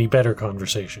providing any better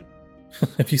conversation.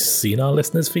 Have you seen our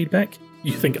listeners' feedback?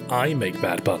 You think I make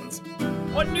bad puns?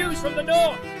 What news from the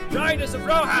north? Riders of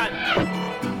Rohan!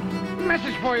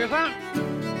 Message for you, sir.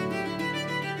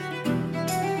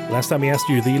 Last time we asked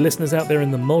you, the listeners out there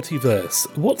in the multiverse,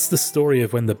 what's the story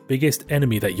of when the biggest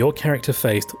enemy that your character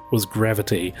faced was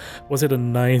gravity? Was it a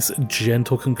nice,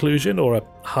 gentle conclusion or a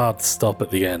hard stop at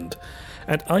the end?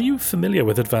 And are you familiar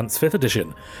with Advanced 5th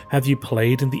Edition? Have you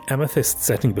played in the Amethyst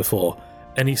setting before?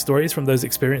 Any stories from those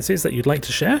experiences that you'd like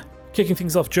to share? Kicking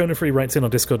things off, Jonah Free writes in on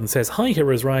Discord and says, "Hi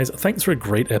Heroes Rise, thanks for a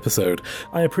great episode.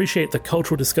 I appreciate the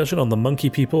cultural discussion on the monkey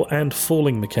people and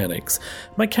falling mechanics.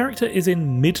 My character is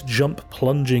in mid-jump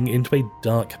plunging into a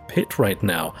dark pit right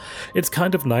now. It's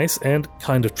kind of nice and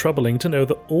kind of troubling to know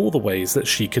that all the ways that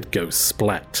she could go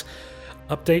splat.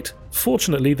 Update,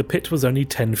 fortunately the pit was only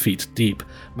 10 feet deep.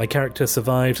 My character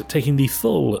survived, taking the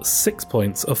full 6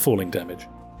 points of falling damage."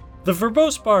 The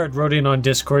Verbose Bard wrote in on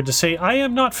Discord to say, "I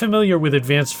am not familiar with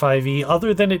Advanced 5e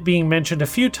other than it being mentioned a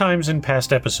few times in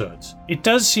past episodes. It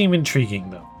does seem intriguing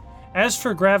though. As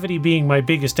for Gravity being my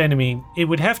biggest enemy, it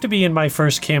would have to be in my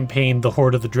first campaign, The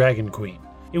Horde of the Dragon Queen.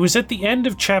 It was at the end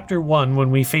of Chapter 1 when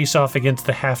we face off against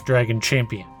the Half-Dragon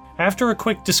Champion. After a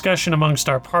quick discussion amongst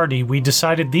our party, we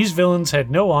decided these villains had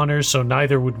no honors, so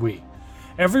neither would we.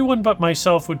 Everyone but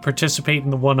myself would participate in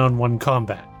the one-on-one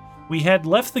combat. We had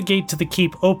left the gate to the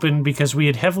keep open because we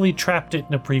had heavily trapped it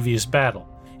in a previous battle.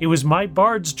 It was my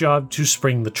bard's job to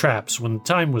spring the traps when the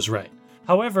time was right.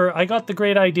 However, I got the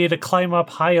great idea to climb up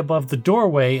high above the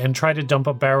doorway and try to dump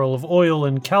a barrel of oil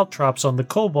and caltrops on the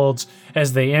kobolds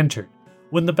as they entered.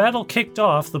 When the battle kicked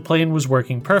off, the plan was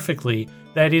working perfectly,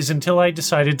 that is until I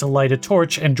decided to light a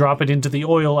torch and drop it into the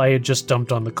oil I had just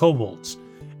dumped on the kobolds.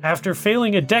 After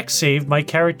failing a dex save, my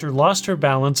character lost her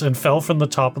balance and fell from the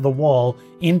top of the wall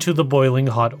into the boiling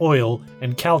hot oil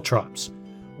and caltrops.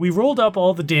 We rolled up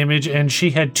all the damage and she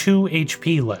had 2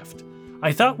 HP left.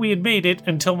 I thought we had made it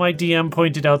until my DM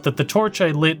pointed out that the torch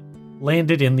I lit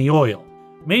landed in the oil.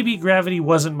 Maybe Gravity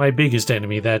wasn't my biggest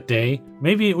enemy that day,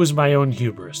 maybe it was my own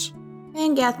hubris.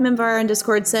 And Gath Minvar on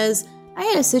Discord says, "I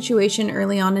had a situation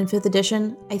early on in 5th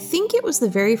edition. I think it was the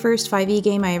very first 5e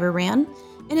game I ever ran.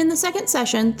 And in the second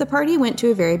session, the party went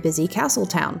to a very busy castle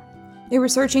town. They were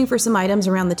searching for some items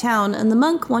around the town, and the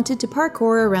monk wanted to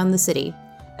parkour around the city.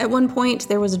 At one point,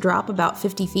 there was a drop about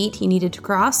 50 feet he needed to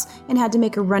cross, and had to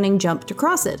make a running jump to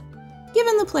cross it.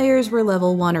 Given the players were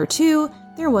level 1 or 2,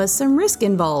 there was some risk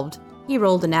involved. He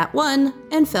rolled a nat 1,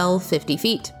 and fell 50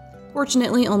 feet.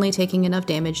 Fortunately, only taking enough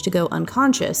damage to go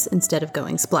unconscious instead of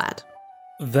going splat."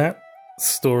 That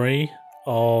story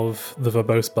of the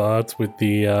Verbose Bards with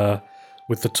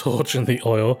the torch and the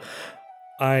oil,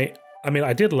 I mean,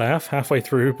 I did laugh halfway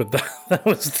through, but that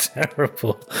was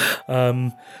terrible.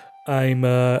 I'm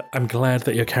glad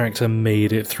that your character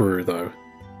made it through, though.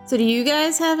 So do you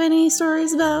guys have any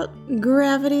stories about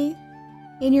Gravity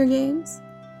in your games?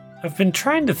 I've been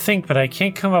trying to think, but I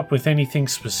can't come up with anything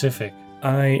specific.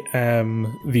 I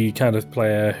am the kind of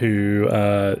player who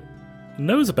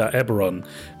knows about Eberron,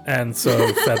 and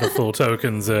so Featherfall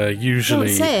tokens are usually...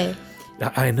 Don't say.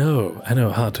 I know,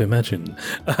 hard to imagine.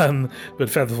 But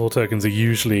Featherfall tokens are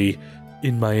usually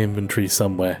in my inventory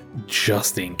somewhere,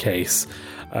 just in case.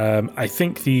 I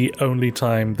think the only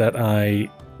time that I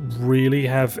really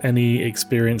have any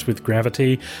experience with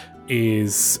gravity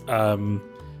is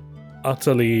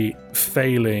utterly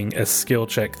failing a skill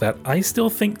check that I still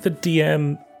think the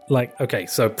DM... okay,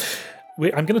 so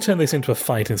I'm going to turn this into a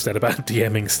fight instead about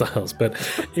DMing styles, but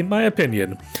in my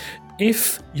opinion,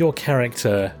 if your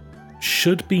character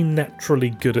should be naturally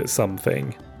good at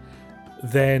something,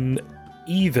 then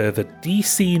either the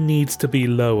DC needs to be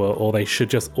lower or they should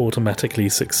just automatically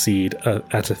succeed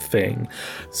at a thing.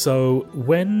 So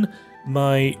when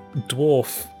my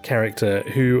dwarf character,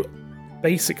 who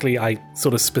basically I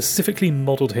sort of specifically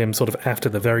modelled him sort of after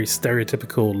the very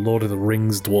stereotypical Lord of the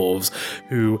Rings dwarves,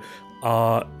 who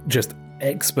are just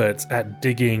experts at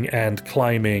digging and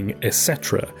climbing,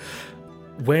 etc.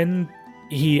 When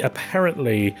he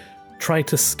apparently tried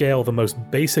to scale the most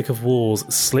basic of walls,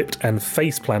 slipped and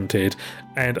face planted,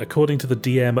 and according to the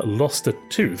DM, lost a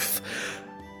tooth,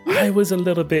 I was a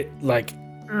little bit like,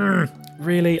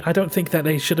 really? I don't think that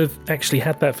they should have actually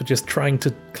had that for just trying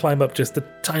to climb up just the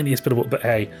tiniest bit of wall. But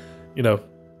hey,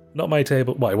 not my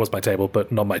table. Well, it was my table,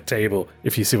 but not my table,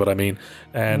 if you see what I mean.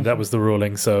 And that was the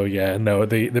ruling. So yeah, no,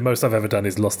 the most I've ever done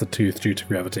is lost a tooth due to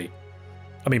gravity.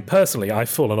 I mean, personally, I've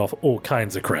fallen off all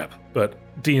kinds of crap, but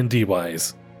D&D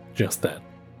wise, just that.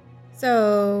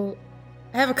 So,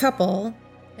 I have a couple.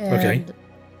 And okay.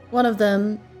 One of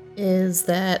them is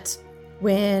that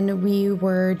when we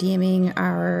were DMing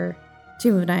our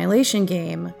Tomb of Annihilation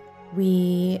game,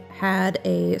 we had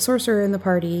a sorcerer in the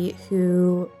party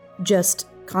who just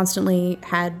constantly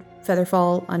had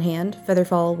Featherfall on hand.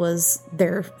 Featherfall was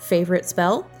their favorite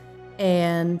spell,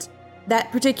 and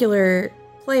that particular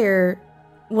player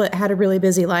had a really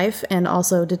busy life and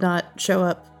also did not show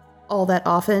up all that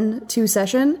often to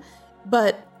session,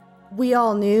 but we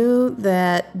all knew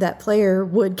that that player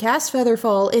would cast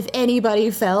Featherfall if anybody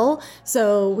fell,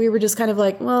 so we were just kind of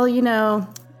like, well,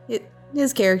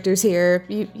 his character's here.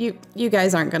 You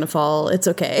guys aren't gonna fall. It's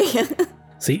okay.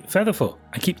 See, Featherfall,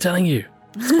 I keep telling you.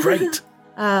 It's great.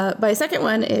 My second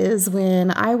one is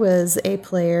when I was a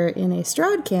player in a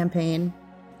Strahd campaign,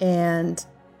 and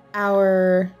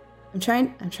I'm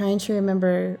trying to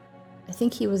remember. I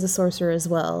think he was a sorcerer as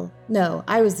well. No,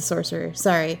 I was the sorcerer.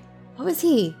 Sorry. What was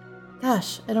he?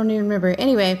 Gosh, I don't even remember.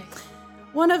 Anyway,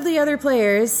 one of the other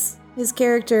players, his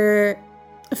character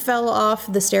fell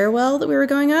off the stairwell that we were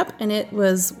going up, and it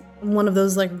was one of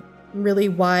those like really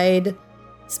wide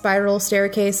spiral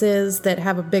staircases that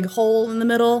have a big hole in the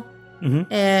middle.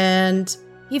 Mm-hmm. And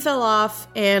he fell off,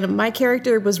 and my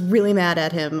character was really mad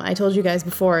at him. I told you guys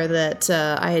before that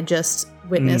I had just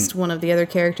witnessed one of the other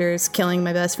characters killing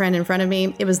my best friend in front of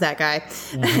me. It was that guy.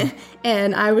 Mm-hmm.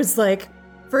 And I was like,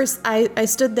 first I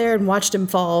stood there and watched him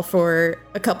fall for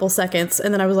a couple seconds,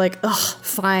 and then I was like, ugh,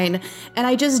 fine. And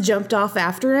I just jumped off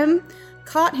after him,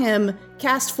 caught him,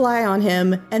 cast fly on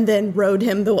him, and then rode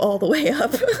him all the way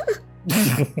up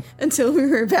until we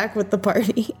were back with the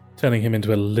party. Turning him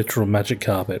into a literal magic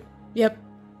carpet. Yep.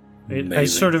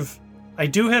 I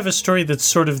do have a story that's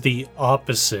sort of the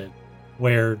opposite,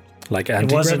 where... Like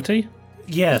anti-gravity?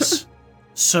 Yes.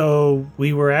 So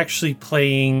we were actually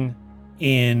playing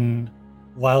in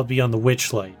Wild Beyond the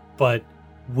Witchlight, but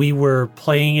we were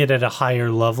playing it at a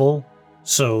higher level.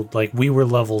 So, like, we were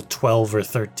level 12 or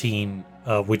 13,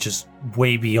 which is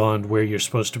way beyond where you're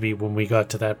supposed to be when we got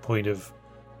to that point of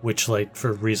Witchlight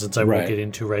for reasons I won't get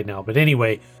into right now. But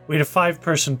anyway, we had a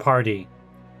 5-person party,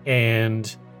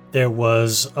 and there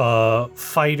was a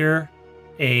fighter,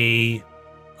 a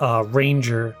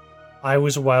ranger, I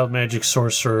was a wild magic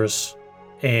sorceress,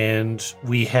 and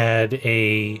we had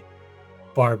a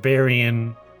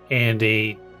barbarian and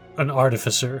an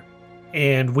artificer.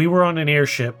 And we were on an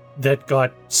airship that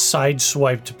got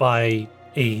sideswiped by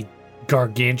a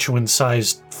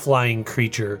gargantuan-sized flying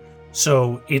creature,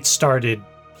 so it started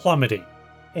plummeting.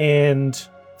 And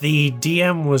the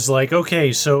DM was like,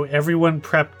 okay, so everyone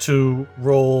prep to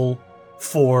roll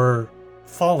for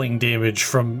falling damage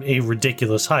from a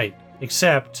ridiculous height.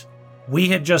 Except, we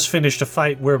had just finished a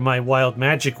fight where my wild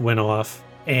magic went off,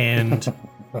 and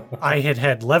I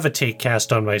had levitate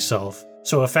cast on myself.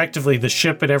 So effectively, the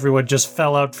ship and everyone just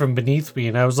fell out from beneath me,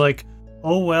 and I was like,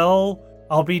 oh well,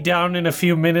 I'll be down in a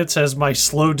few minutes as my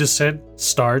slow descent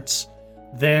starts.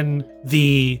 Then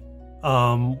the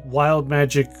wild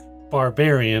magic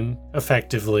barbarian,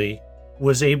 effectively,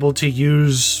 was able to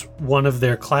use one of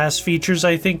their class features,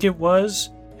 I think it was,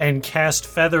 and cast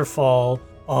Featherfall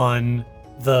on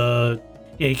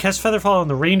he cast Featherfall on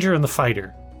the Ranger and the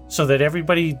Fighter, so that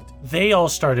they all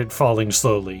started falling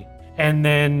slowly. And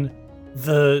then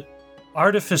the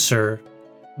Artificer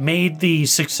made the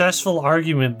successful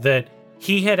argument that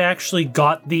he had actually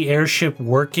got the airship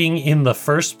working in the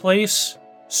first place,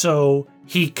 so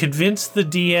he convinced the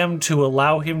DM to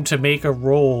allow him to make a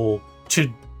roll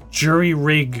to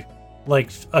jury-rig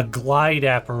like a glide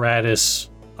apparatus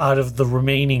out of the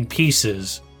remaining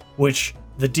pieces, which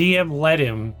the DM let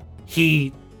him.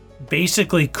 He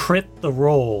basically crit the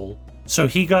roll, so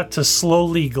he got to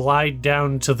slowly glide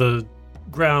down to the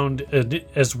ground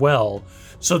as well.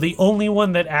 So the only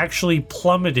one that actually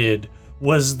plummeted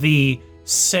was the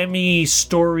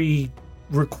semi-story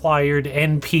required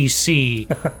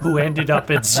NPC who ended up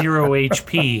at 0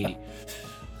 HP.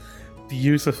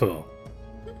 Beautiful.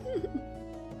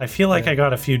 I feel like I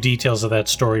got a few details of that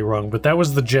story wrong, but that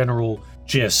was the general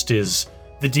gist. Is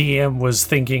the DM was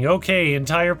thinking, okay,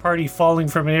 entire party falling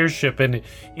from an airship, and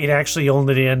it actually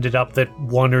only ended up that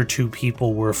 1 or 2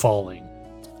 people were falling.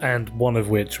 And one of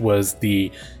which was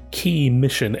the key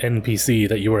mission NPC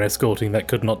that you were escorting that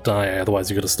could not die,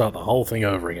 otherwise you got to start the whole thing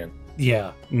over again.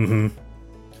 Yeah. Mm-hmm.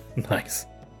 Nice.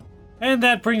 And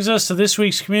that brings us to this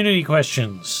week's community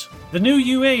questions. The new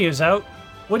UA is out.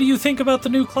 What do you think about the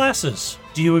new classes?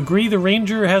 Do you agree the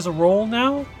Ranger has a role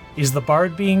now? Is the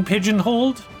Bard being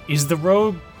pigeonholed? Is the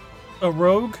Rogue a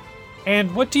rogue?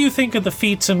 And what do you think of the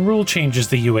feats and rule changes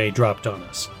the UA dropped on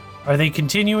us? Are they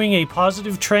continuing a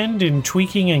positive trend in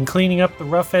tweaking and cleaning up the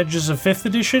rough edges of 5th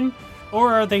edition?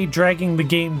 Or are they dragging the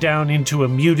game down into a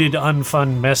muted,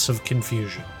 unfun mess of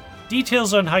confusion?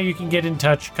 Details on how you can get in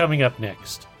touch coming up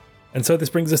next. And so this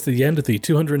brings us to the end of the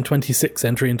 226th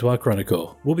entry into our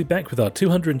Chronicle. We'll be back with our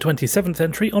 227th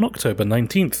entry on October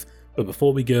 19th. But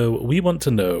before we go, we want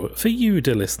to know, for you,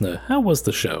 dear listener, how was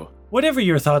the show? Whatever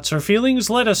your thoughts or feelings,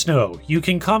 let us know. You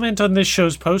can comment on this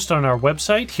show's post on our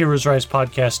website,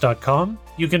 heroesrisepodcast.com.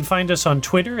 You can find us on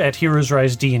Twitter at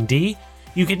heroesrised&d.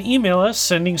 You can email us,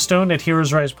 sendingstone at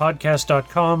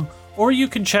heroesrisepodcast.com, or you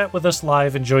can chat with us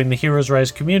live and join the Heroes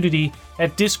Rise community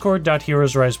at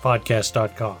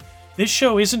discord.heroesrisepodcast.com. This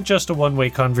show isn't just a one-way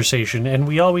conversation, and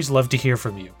we always love to hear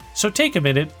from you. So take a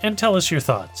minute and tell us your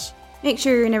thoughts. Make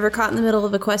sure you're never caught in the middle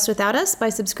of a quest without us by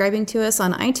subscribing to us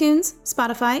on iTunes,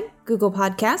 Spotify, Google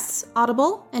Podcasts,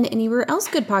 Audible, and anywhere else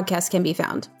good podcasts can be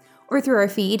found, or through our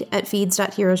feed at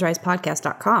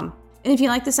feeds.heroesrisepodcast.com. And if you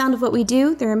like the sound of what we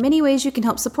do, there are many ways you can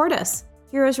help support us.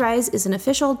 Heroes Rise is an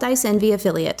official Dice Envy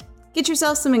affiliate. Get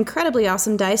yourself some incredibly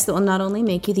awesome dice that will not only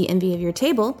make you the envy of your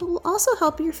table, but will also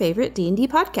help your favorite D&D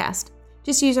podcast.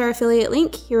 Just use our affiliate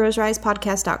link,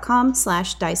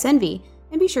 heroesrisepodcast.com/diceenvy,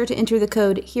 and be sure to enter the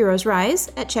code HeroesRise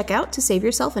at checkout to save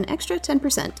yourself an extra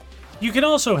 10%. You can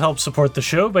also help support the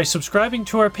show by subscribing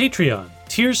to our Patreon.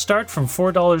 Tiers start from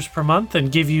 $4 per month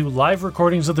and give you live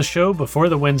recordings of the show before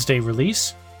the Wednesday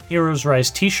release, Heroes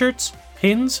Rise t-shirts,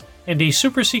 pins, and a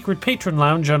super secret patron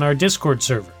lounge on our Discord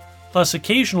server. Plus,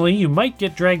 occasionally you might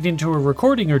get dragged into a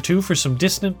recording or two for some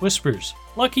dissonant whispers.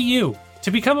 Lucky you!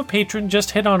 To become a patron,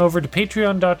 just head on over to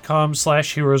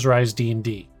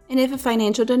patreon.com/heroesrised&d. And if a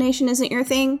financial donation isn't your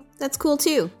thing, that's cool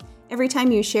too. Every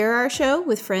time you share our show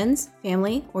with friends,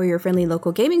 family, or your friendly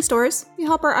local gaming stores, you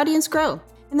help our audience grow.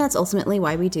 And that's ultimately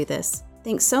why we do this.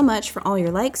 Thanks so much for all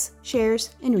your likes, shares,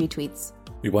 and retweets.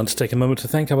 We want to take a moment to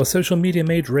thank our social media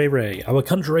mage Ray Ray, our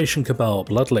Conjuration Cabal,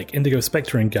 Bloodlick, Indigo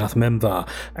Spectre, and Gath Memvar,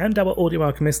 and our audio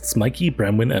alchemists Mikey,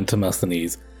 Bramwin, and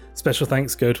Tomasthenes. Special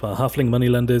thanks go to our halfling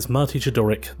moneylenders Marty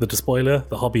Chidoric, The Despoiler,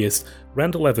 The Hobbyist,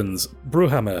 Randall Evans,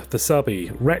 Brewhammer, The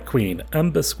Sabi, Rat Queen,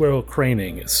 Amber Squirrel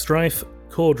Craning, Strife,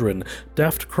 Cordron,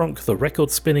 Daft Kronk, The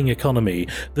Record Spinning Economy,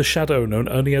 The Shadow known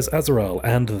only as Azrael,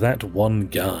 and That One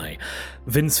Guy.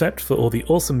 Vincevept for all the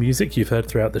awesome music you've heard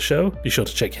throughout the show. Be sure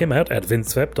to check him out at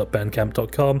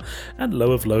vincevept.bandcamp.com, and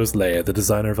Low of Lowe's Layer, the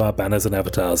designer of our banners and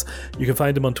avatars. You can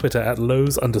find him on Twitter at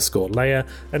Lowe's_Layer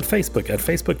and Facebook at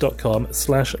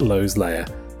facebook.com/Lowe'sLayer.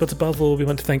 But above all, we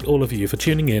want to thank all of you for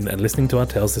tuning in and listening to our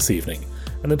tales this evening.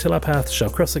 And until our paths shall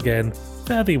cross again,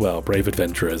 fare thee well, brave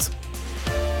adventurers.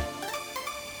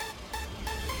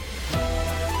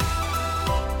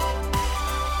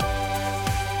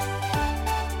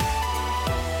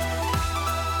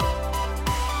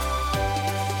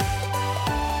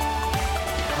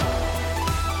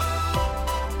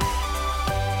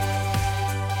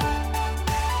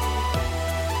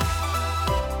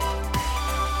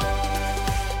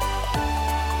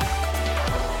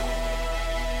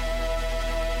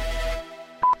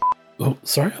 Oh,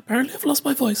 sorry, apparently I've lost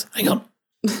my voice. Hang on.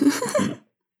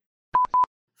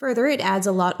 Further, it adds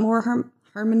a lot more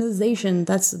harmonization.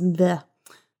 That's the...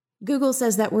 Google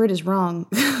says that word is wrong.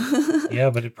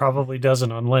 Yeah, but it probably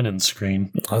doesn't on Lennon's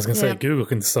screen. I was going to say, Google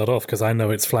can start off because I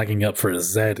know it's flagging up for a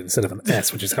Z instead of an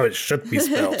S, which is how it should be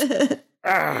spelled.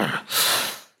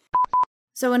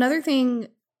 So another thing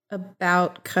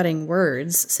about cutting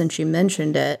words, since you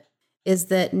mentioned it, is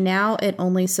that now it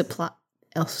only supplies.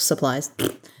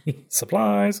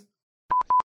 Supplies.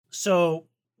 So,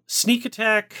 sneak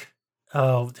attack.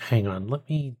 Oh, hang on. Let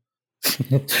me...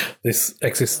 This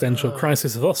existential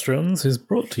crisis of Ostrons is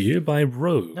brought to you by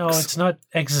rogues. No, it's not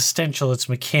existential, it's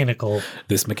mechanical.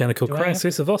 This mechanical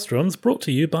crisis of Ostrons brought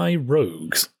to you by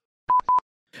rogues.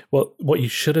 Well, what you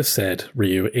should have said,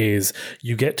 Ryu, is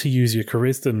you get to use your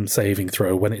charisma saving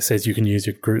throw when it says you can use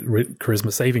your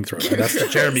charisma saving throw. And that's the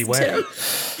Jeremy Ware.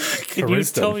 Can you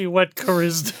tell me what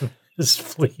charisma is,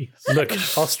 please? Look,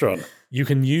 Ostron, you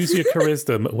can use your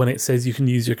charisma when it says you can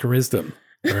use your charisma.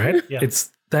 All right? Yeah.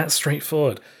 It's that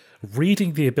straightforward.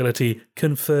 Reading the ability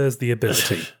confers the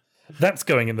ability. That's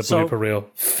going in the blooper reel.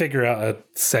 Figure out a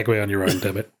segue on your own,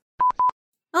 damn it.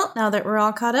 Well, now that we're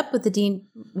all caught up with the D&D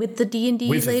latest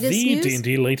news. With the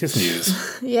D&D latest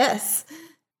news. Yes.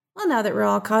 Well, now that we're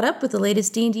all caught up with the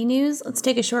latest D&D news, let's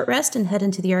take a short rest and head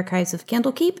into the archives of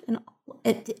Candlekeep. And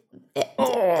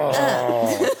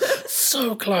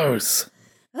so close.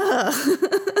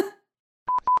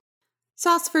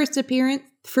 Sauce's first appearance.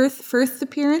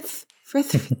 You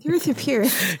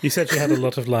said she had a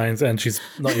lot of lines and she's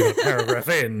not even a paragraph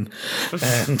in.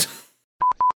 And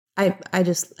I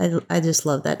just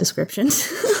love that description.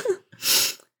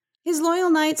 His loyal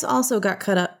knights also got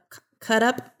cut up.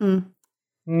 I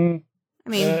mean,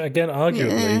 again,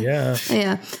 arguably,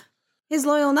 yeah. His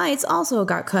loyal knights also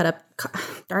got cut up.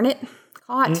 Darn it,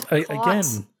 caught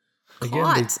again, they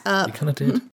kind of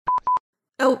did.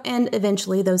 Oh, and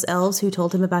eventually those elves who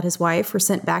told him about his wife were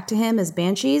sent back to him as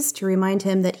banshees to remind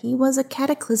him that he was a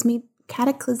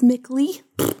cataclysmically.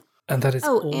 And that is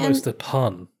almost a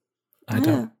pun. I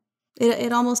don't.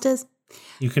 It almost is.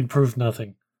 You can prove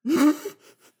nothing.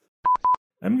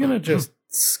 I'm going to just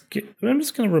skip. I'm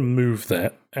just going to remove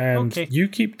that. And you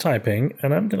keep typing,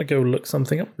 and I'm going to go look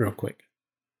something up real quick.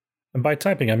 And by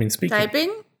typing, I mean speaking.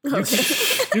 Typing? Okay.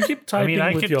 You keep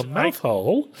typing with your mouth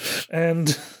hole,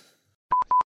 and...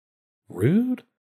 Rude?